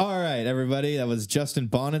 All right, everybody. That was Justin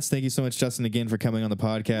Bonitz. Thank you so much, Justin, again for coming on the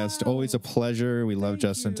podcast. Always a pleasure. We love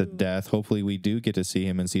Justin to death. Hopefully, we do get to see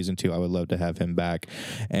him in season 2. I would love to have him back.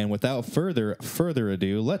 And without further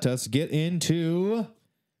ado, let us get into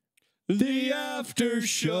the after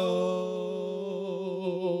show.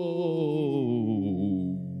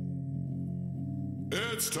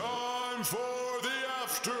 It's time for the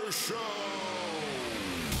after show.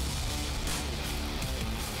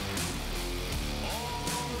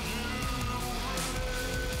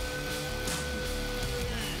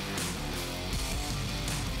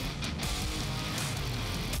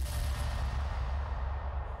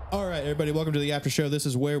 All right, everybody, welcome to the after show. This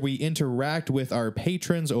is where we interact with our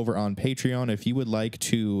patrons over on Patreon. If you would like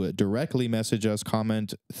to directly message us,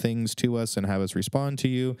 comment things to us, and have us respond to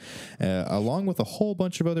you, along with a whole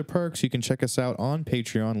bunch of other perks, you can check us out on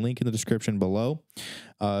Patreon. Link in the description below.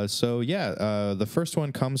 So yeah, the first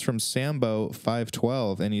one comes from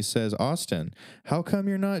Sambo512, and he says, Austin, how come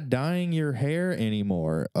you're not dyeing your hair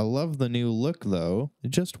anymore? I love the new look, though.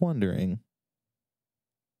 Just wondering.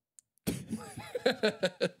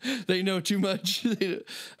 They know too much. Yeah,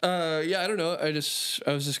 I don't know. I was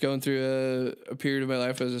just going through a period of my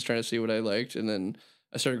life. I was just trying to see what I liked, and then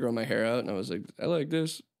I started growing my hair out, and I was like, I like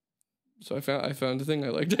this. So I found the thing I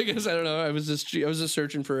liked. I guess I don't know. I was just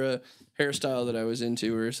searching for a hairstyle that I was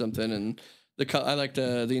into or something, and I liked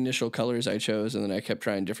the initial colors I chose, and then I kept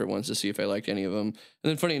trying different ones to see if I liked any of them. And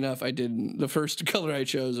then, funny enough, I did the first color I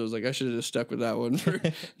chose. I was like, I should have just stuck with that one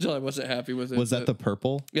until I wasn't happy with it. Was that the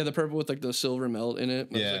purple? Yeah, the purple with like the silver melt in it.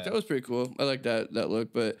 I was like, that was pretty cool. I like that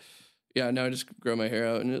look. But yeah, now I just grow my hair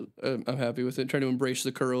out, and I'm happy with it. Trying to embrace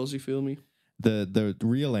the curls. You feel me? The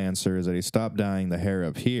real answer is that he stopped dyeing the hair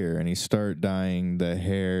up here and he started dyeing the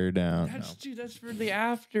hair down. That's for the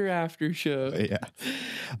after show. Yeah.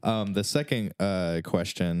 The second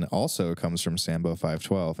question also comes from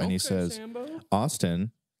Sambo512, and he says, Sambo.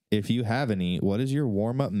 Austin, if you have any, what is your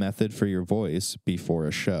warm-up method for your voice before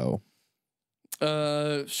a show?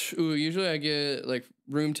 Usually I get like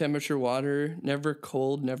room temperature water, never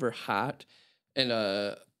cold, never hot, and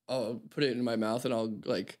I'll put it in my mouth and I'll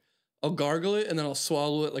gargle it and then I'll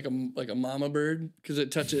swallow it like a mama bird because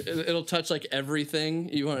it'll touch like everything.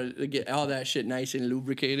 You want to get all that shit nice and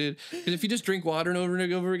lubricated. Because if you just drink water and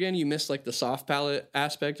over again, you miss like the soft palate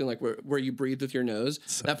aspect and like where you breathe with your nose.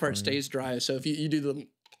 So that part stays dry. So if you do the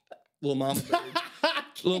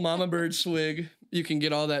little mama bird swig, you can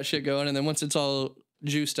get all that shit going. And then once it's all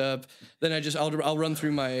juiced up. Then I'll run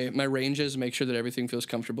through my ranges, make sure that everything feels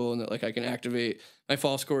comfortable and that like I can activate my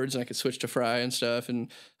false chords and I can switch to fry and stuff,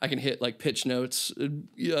 and I can hit like pitch notes.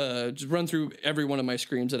 Just run through every one of my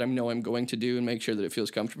screams that I know I'm going to do and make sure that it feels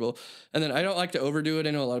comfortable. And then I don't like to overdo it.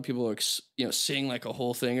 I know a lot of people sing like a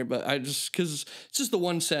whole thing, but I just, because it's just the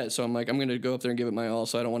one set, so I'm like, I'm gonna go up there and give it my all.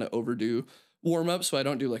 So I don't want to overdo warm up, so I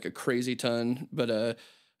don't do like a crazy ton. But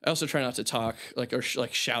I also try not to talk or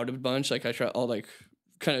shout a bunch. Like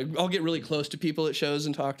I'll get really close to people at shows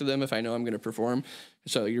and talk to them if I know I'm going to perform.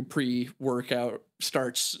 So your pre-workout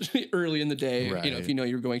starts early in the day. Right. If you know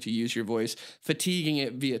you're going to use your voice, fatiguing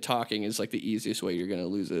it via talking is like the easiest way you're going to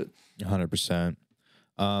lose it. 100%.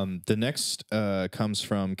 The next comes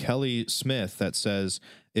from Kelly Smith that says,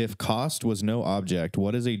 if cost was no object,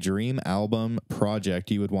 what is a dream album project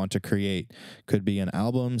you would want to create? Could be an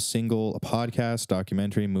album, single, a podcast,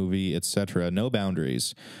 documentary, movie, etc. No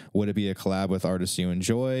boundaries. Would it be a collab with artists you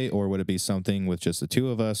enjoy, or would it be something with just the two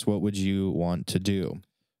of us? What would you want to do?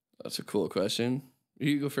 That's a cool question.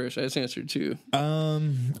 You go first. I just answered two.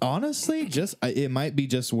 Honestly, it might be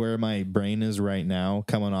just where my brain is right now,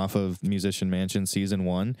 coming off of Musician Mansion season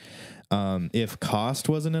 1. If cost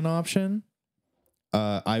wasn't an option,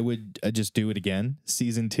 I would just do it again,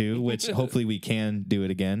 season 2, which hopefully we can do it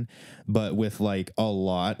again, but with like a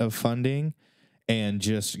lot of funding, and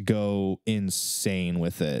just go insane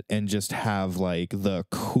with it and just have like the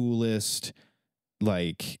coolest,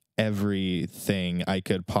 like everything I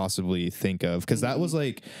could possibly think of. Because that was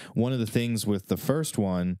like one of the things with the first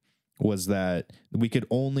one, was that we could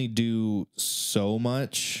only do so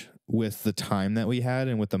much with the time that we had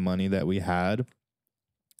and with the money that we had.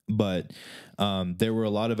 But there were a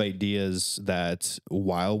lot of ideas that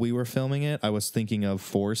while we were filming it, I was thinking of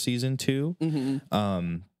for season 2.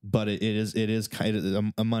 Mm-hmm. But it is kind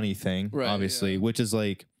of a money thing, right, obviously, which is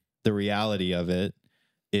like the reality of it.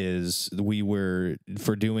 Is we were,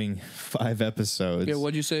 for doing 5 episodes. Yeah,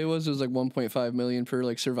 what'd you say it was? It was like 1.5 million per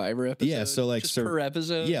like Survivor episode. Yeah, so like per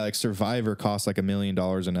episode. Yeah, like Survivor costs like $1 million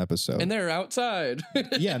an episode, and they're outside.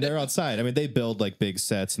 Yeah, they're outside. I mean, they build like big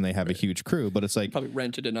sets and they have a huge crew, but it's like probably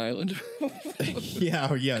rented an island. yeah,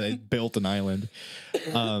 they built an island.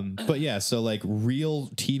 But yeah, so like real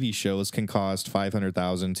TV shows can cost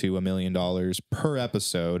 $500,000 to $1 million per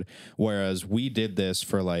episode, whereas we did this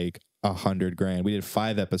for like $100,000. We did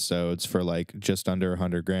 5 episodes for like just under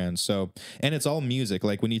 $100,000. So, and it's all music.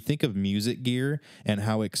 Like when you think of music gear and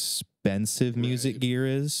how expensive music gear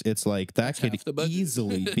is, it's like that could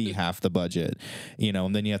easily be half the budget,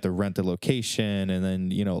 and then you have to rent the location. And then,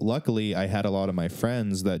 luckily I had a lot of my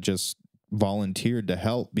friends that just volunteered to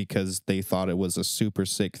help because they thought it was a super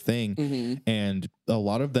sick thing. Mm-hmm. And a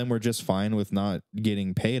lot of them were just fine with not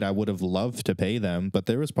getting paid. I would have loved to pay them, but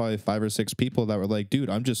there was probably 5 or 6 people that were like, dude,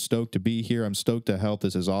 I'm just stoked to be here. I'm stoked to help.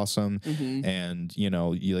 This is awesome. Mm-hmm. And you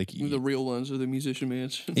like the real ones are the Musician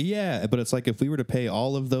Mansion. Yeah. But it's like, if we were to pay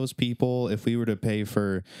all of those people, if we were to pay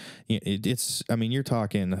for, you're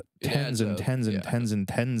talking tens and tens and tens and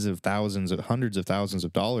tens of thousands of hundreds of thousands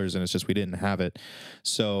of dollars. And it's just, we didn't have it.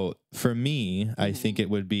 So for me, I think it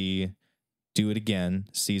would be do it again,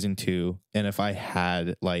 season 2. And if I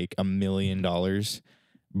had like $1 million,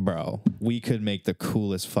 bro, we could make the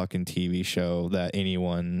coolest fucking TV show that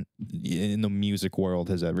anyone in the music world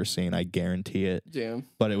has ever seen. I guarantee it. Damn.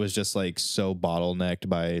 But it was just like so bottlenecked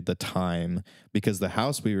by the time, because the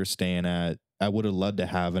house we were staying at, I would have loved to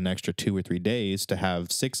have an extra 2 or 3 days to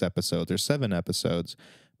have 6 episodes or 7 episodes.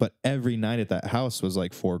 But every night at that house was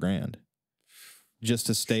like $4,000. Just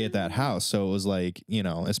to stay at that house. So it was like,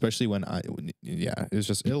 especially when it was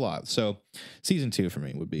just a lot. So season 2 for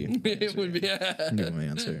me would be, it would be, give my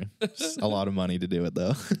answer. It's a lot of money to do it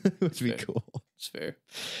though. It would be cool. It's fair.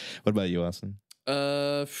 What about you, Austin?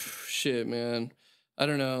 Shit, man. I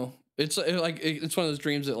don't know. It's like, it's one of those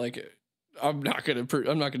dreams that like, I'm not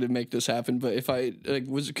gonna make this happen. But if I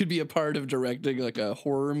could be a part of directing like a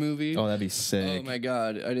horror movie. Oh, that'd be sick. Oh my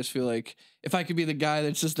god, I just feel like if I could be the guy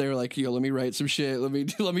that's just there, like, let me write some shit, let me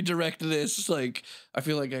direct this. Like, I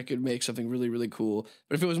feel like I could make something really, really cool.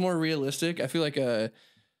 But if it was more realistic, I feel like I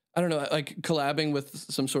don't know, like collabing with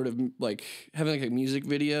some sort of like having like a music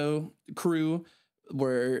video crew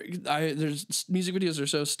where there's music videos are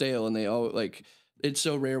so stale and they all like. It's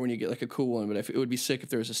so rare when you get like a cool one, but it would be sick if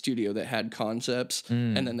there was a studio that had concepts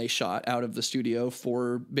and then they shot out of the studio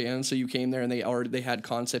for bands. So you came there and they had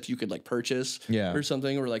concepts you could like purchase or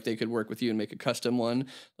something, or like they could work with you and make a custom one,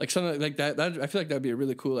 like something like that. I feel like that'd be a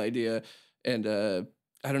really cool idea. And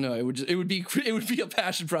I don't know, it would be a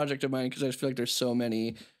passion project of mine because I just feel like there's so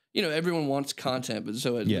many you know, everyone wants content, but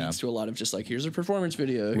so it leads to a lot of just like, here's a performance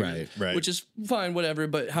video. Right. Which is fine, whatever.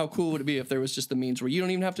 But how cool would it be if there was just the means where you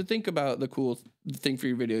don't even have to think about the cool thing for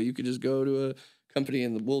your video? You could just go to a company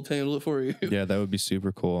and we'll handle it for you. Yeah, that would be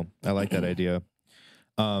super cool. I like that idea.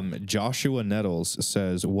 Joshua Nettles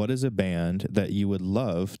says, what is a band that you would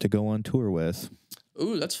love to go on tour with?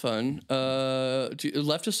 Ooh, that's fun.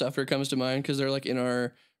 Left to Suffer comes to mind because they're like in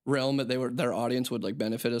our realm that their audience would like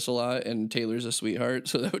benefit us a lot, and Taylor's a sweetheart,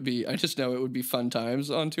 so that would be, I just know it would be fun times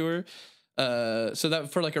on tour. So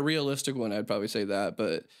that for like a realistic one, I'd probably say that,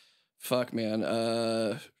 but fuck, man,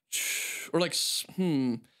 or like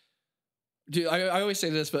dude, I always say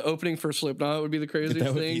this, but opening for Slipknot would be the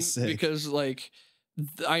craziest thing because like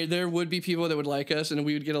there would be people that would like us and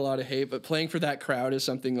we would get a lot of hate, but playing for that crowd is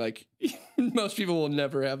something like most people will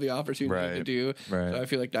never have the opportunity to do. Right. So I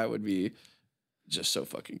feel like that would be just so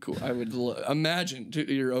fucking cool. I would imagine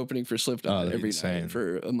you're opening for Slipknot every night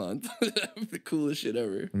for a month. That would be the coolest shit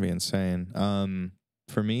ever. It'd be insane.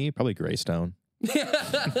 For me, probably Greystone.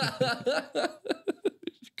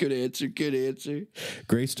 Good answer. Good answer.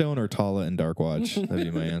 Greystone or Tallah and Darkwatch.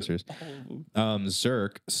 That'd be my answers.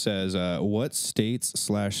 Zerk says, what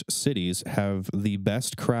states/cities have the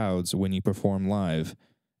best crowds when you perform live?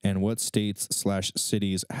 And what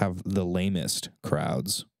states/cities have the lamest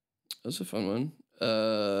crowds? That's a fun one.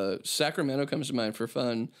 Sacramento comes to mind for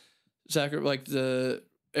fun.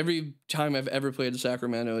 Every time I've ever played in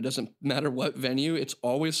Sacramento, it doesn't matter what venue, it's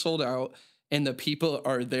always sold out, and the people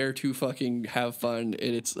are there to fucking have fun.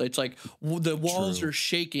 And it's like the walls are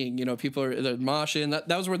shaking. You know, people are they're moshing. That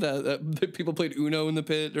was where the people played Uno in the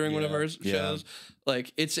pit during one of our shows.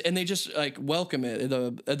 Like and they just like welcome it.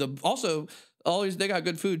 Also. Always, they got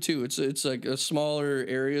good food too. It's like a smaller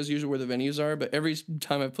areas usually where the venues are, but every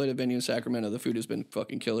time I've played a venue in Sacramento, the food has been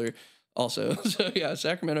fucking killer. Also, so yeah,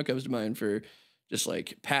 Sacramento comes to mind for just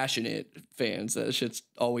like passionate fans. That shit's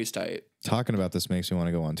always tight. Talking about this makes me want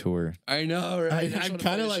to go on tour. I know, right? I'm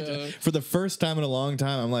kind of like for the first time in a long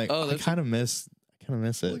time. I'm like, I kind of miss it.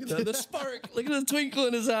 Look at the spark. Look at the twinkle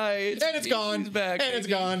in his eye. And it's gone. He's back. And it's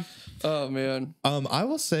gone. Oh man. I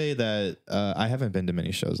will say that I haven't been to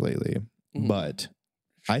many shows lately. But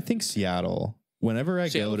I think Seattle, whenever I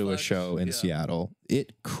go to a show in Seattle,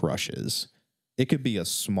 it crushes. It could be a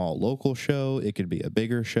small local show. It could be a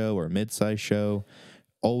bigger show or a mid-sized show.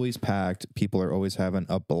 Always packed. People are always having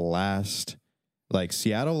a blast. Like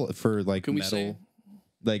Seattle for like metal.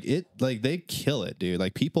 Like they kill it, dude.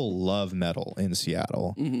 Like people love metal in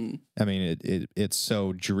Seattle. I mean, it's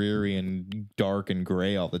so dreary and dark and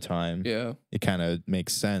gray all the time. Yeah, it kind of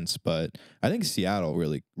makes sense, but I think Seattle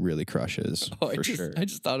really crushes for sure. I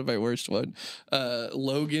just thought of my worst one,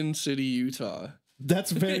 Logan City, Utah.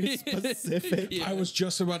 That's very specific. I was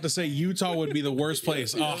just about to say Utah would be the worst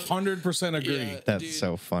place. 100% agree. Yeah, that's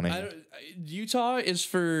so funny. Utah is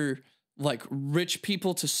for like rich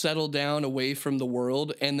people to settle down away from the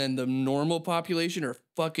world, and then the normal population are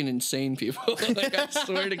fucking insane people. Like I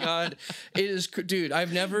swear to God, it is, dude.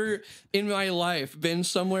 I've never in my life been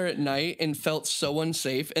somewhere at night and felt so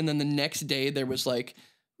unsafe, and then the next day there was like,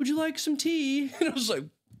 "Would you like some tea?" And I was like,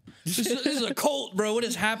 this is a cult, bro. What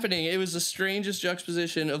is happening? It was the strangest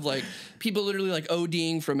juxtaposition of like people literally like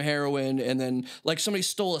ODing from heroin, and then like somebody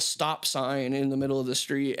stole a stop sign in the middle of the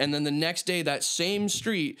street, and then the next day that same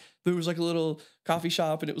street there was like a little coffee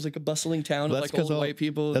shop, and it was like a bustling town of like old white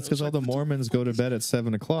people. That's because all the Mormons go to bed at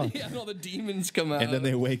 7 o'clock. Yeah, and all the demons come out, and then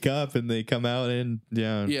they wake up and they come out and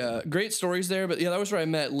yeah, great stories there. But yeah, that was where I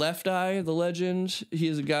met Left Eye, the legend. He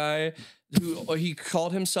is a guy who he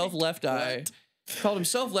called himself Left Eye. Called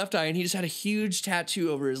himself Left Eye, and he just had a huge tattoo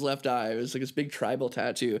over his left eye. It was like this big tribal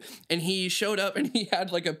tattoo, and he showed up and he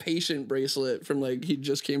had like a patient bracelet from like he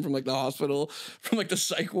just came from like the hospital from like the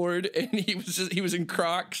psych ward, and he was in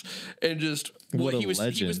Crocs and just he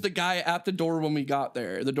was the guy at the door when we got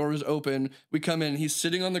there. The door was open. We come in, he's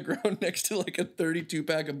sitting on the ground next to like a 32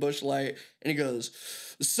 pack of Busch Light, and he goes,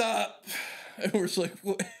 "What's up?" And we're like,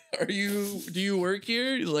 "What? Do you work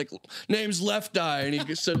here?" He's like, "Name's Left Eye." And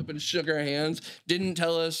he stood up and shook our hands. Didn't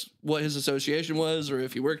tell us what his association was or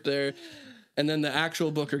if he worked there. And then the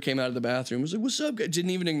actual booker came out of the bathroom. Was like, "What's up?" Didn't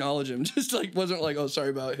even acknowledge him. Just like wasn't like, "Oh, sorry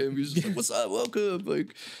about him." He was just like, "What's up? Welcome.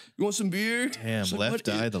 Like, you want some beer?" Damn, like, Left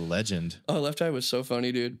Eye, the legend. Oh, Left Eye was so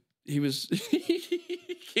funny, dude. He was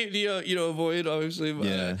Avoid, obviously.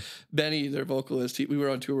 Yeah. Benny, their vocalist. We were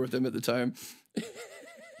on tour with him at the time.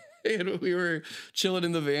 And we were chilling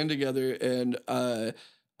in the van together, and I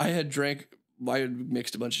had drank I had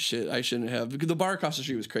mixed a bunch of shit I shouldn't have. Because the bar across the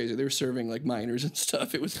street was crazy. They were serving like minors and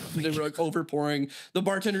stuff. They were like overpouring. The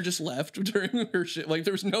bartender just left during her shit. Like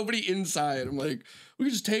there was nobody inside. I'm like, we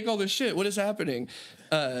could just take all this shit. What is happening?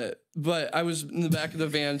 But I was in the back of the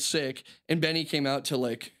van sick, and Benny came out to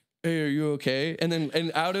like, hey, are you okay?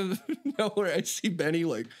 And out of nowhere, I see Benny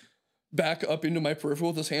like back up into my peripheral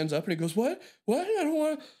with his hands up, and he goes, what? I don't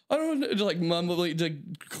want to, like mumbling,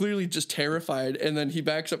 like, clearly just terrified. And then he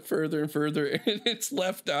backs up further and further, and it's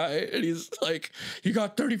left eye, and he's like, you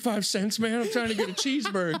got 35 cents, man? I'm trying to get a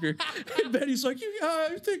cheeseburger. And Betty's like,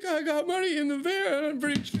 I think I got money in the van, I'm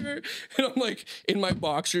pretty sure. And I'm like, in my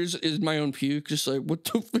boxers is my own puke, just like, what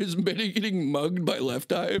the f- is Betty getting mugged by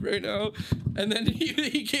left eye right now? And then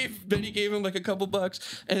Benny gave him like a couple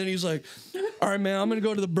bucks, and then he's like, all right, man, I'm gonna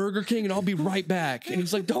go to the Burger King and I'll be right back. And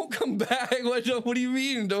he's like, don't come back. What do you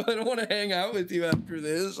mean? I don't want to hang out with you after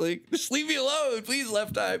this. Like, just leave me alone, please.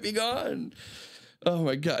 Left Eye, be gone. Oh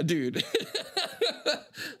my god, dude.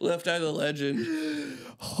 Left Eye, the legend.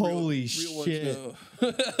 Holy Real shit! ones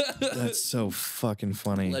know. That's so fucking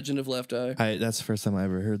funny. Legend of Left Eye. That's the first time I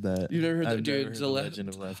ever heard that. You never heard that, I've dude? never heard It's the a Legend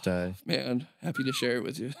of Left Eye. Man, happy to share it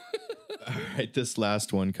with you. All right, this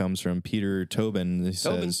last one comes from Peter Tobin. He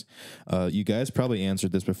says, you guys probably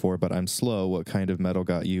answered this before, but I'm slow. What kind of metal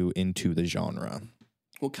got you into the genre?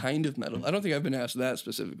 What kind of metal? I don't think I've been asked that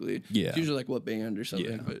specifically. Yeah. It's usually like what band or something.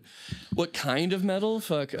 Yeah. But what kind of metal?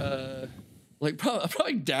 Fuck. Like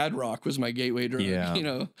probably dad rock was my gateway drug. Yeah. You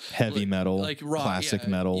know, Heavy metal, like rock, classic yeah.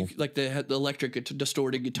 metal. Like the electric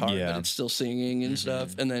distorted guitar, Yeah. but it's still singing and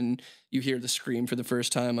stuff. And then you hear the scream for the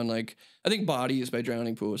first time on like, I think "Bodies" by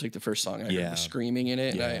Drowning Pool was like the first song I heard Yeah. was screaming in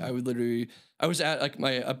it. Yeah. And I would literally, I was at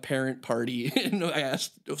like a parent party and I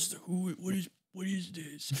asked, what is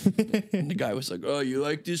this? And the guy was like, oh, you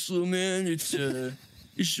like this, little man? It's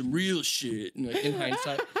some real shit. And like, in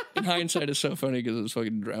hindsight, it's so funny because it was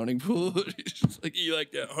fucking Drowning Pool. It's just like, you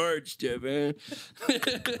like that hard stuff, man.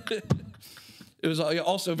 It was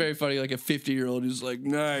also very funny, like a 50-year-old who's like,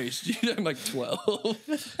 nice. I'm like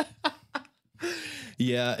 12.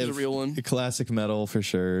 Yeah, It's a real one. Classic metal for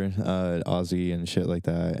sure. Ozzy and shit like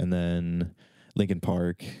that. And then Linkin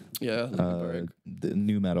Park. Yeah, Linkin Park. The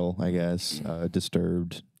new metal, I guess.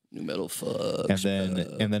 Disturbed. New metal fucks.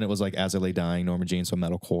 And then it was like As I Lay Dying, Norma Jean, so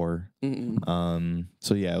metalcore.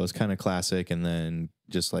 So yeah, it was kind of classic, and then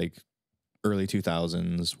just like early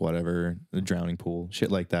 2000s, whatever, the Drowning Pool, shit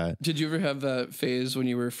like that. Did you ever have that phase when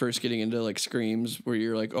you were first getting into like screams where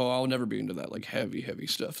you're like, oh, I'll never be into that like heavy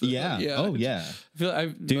stuff? Yeah. Oh yeah. I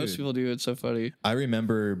feel most people do. It's so funny. I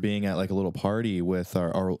remember being at like a little party with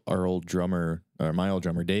our old drummer, or my old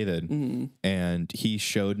drummer David, and he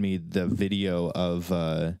showed me the video of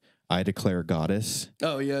I Declare Goddess.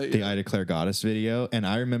 Oh yeah, The I Declare Goddess video. And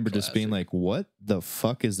I remember just being like, what the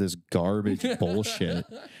fuck is this garbage bullshit?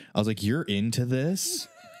 I was like, you're into this?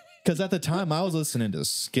 Because at the time I was listening to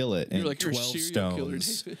Skillet and like, you're a 12 serial killer,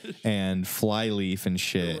 Stones David. and Flyleaf and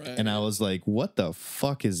shit. Right. And I was like, what the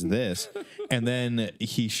fuck is this? And then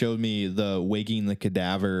he showed me the Waking the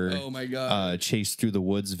Cadaver Oh my god. Chase Through the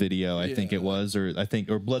Woods video, I think it was, or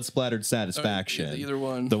Blood Splattered Satisfaction. Either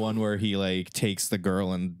one. The one where he like takes the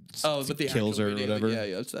girl and but the kills her actual or video, whatever.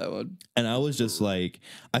 Yeah, it's that one. And I was just like,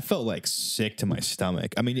 I felt like sick to my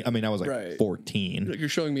stomach. I mean, I was like Right. 14. Like, you're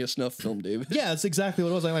showing me a snuff film, David. Yeah, that's exactly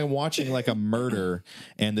what it was. Like watching like a murder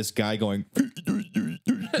and this guy going,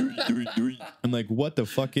 I'm like, what the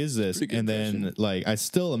fuck is this? Pretty good And then like, I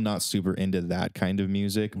still am not super into that kind of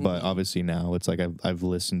music, but obviously now it's like I've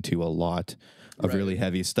listened to a lot of really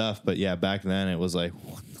heavy stuff. But yeah, back then it was like,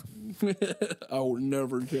 I will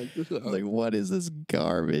never check this out. like, what is this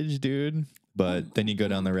garbage, dude? But then you go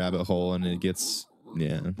down the rabbit hole and it gets,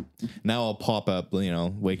 yeah. Now I'll pop up,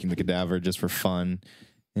 Waking the Cadaver just for fun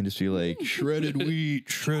and just be like, shredded wheat.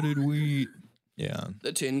 Yeah.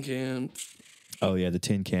 The tin can. Oh, yeah, the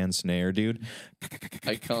tin can snare, dude.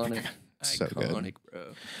 Iconic. So good. Iconic, bro.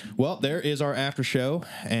 Well, there is our after show.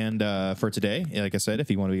 And for today, like I said,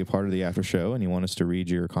 if you want to be a part of the after show and you want us to read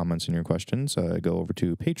your comments and your questions, go over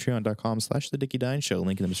to patreon.com/The Dickie Dine Show.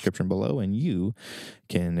 Link in the description below, and you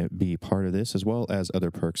can be part of this as well as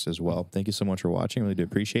other perks as well. Thank you so much for watching. Really do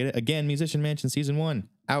appreciate it. Again, Musician Mansion Season 1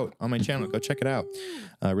 out on my channel. Go check it out.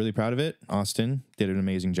 Really proud of it. Austin did an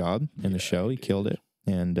amazing job in the show. He killed it.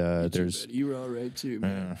 And there's You were all right too,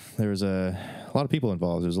 man. there was a lot of people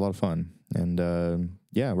involved. It was a lot of fun. And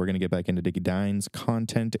yeah, we're going to get back into Dickie Dine's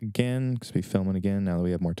content again because we're filming again now that we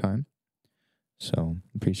have more time. So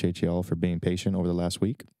appreciate you all for being patient over the last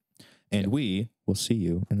week. And we will see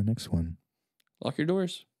you in the next one. Lock your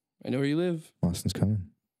doors. I know where you live. Austin's coming.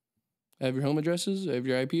 I have your home addresses. I have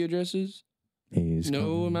your IP addresses. He's No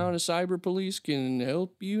coming. amount of cyber police can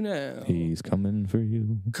help you now. He's coming for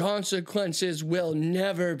you. Consequences will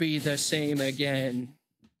never be the same again.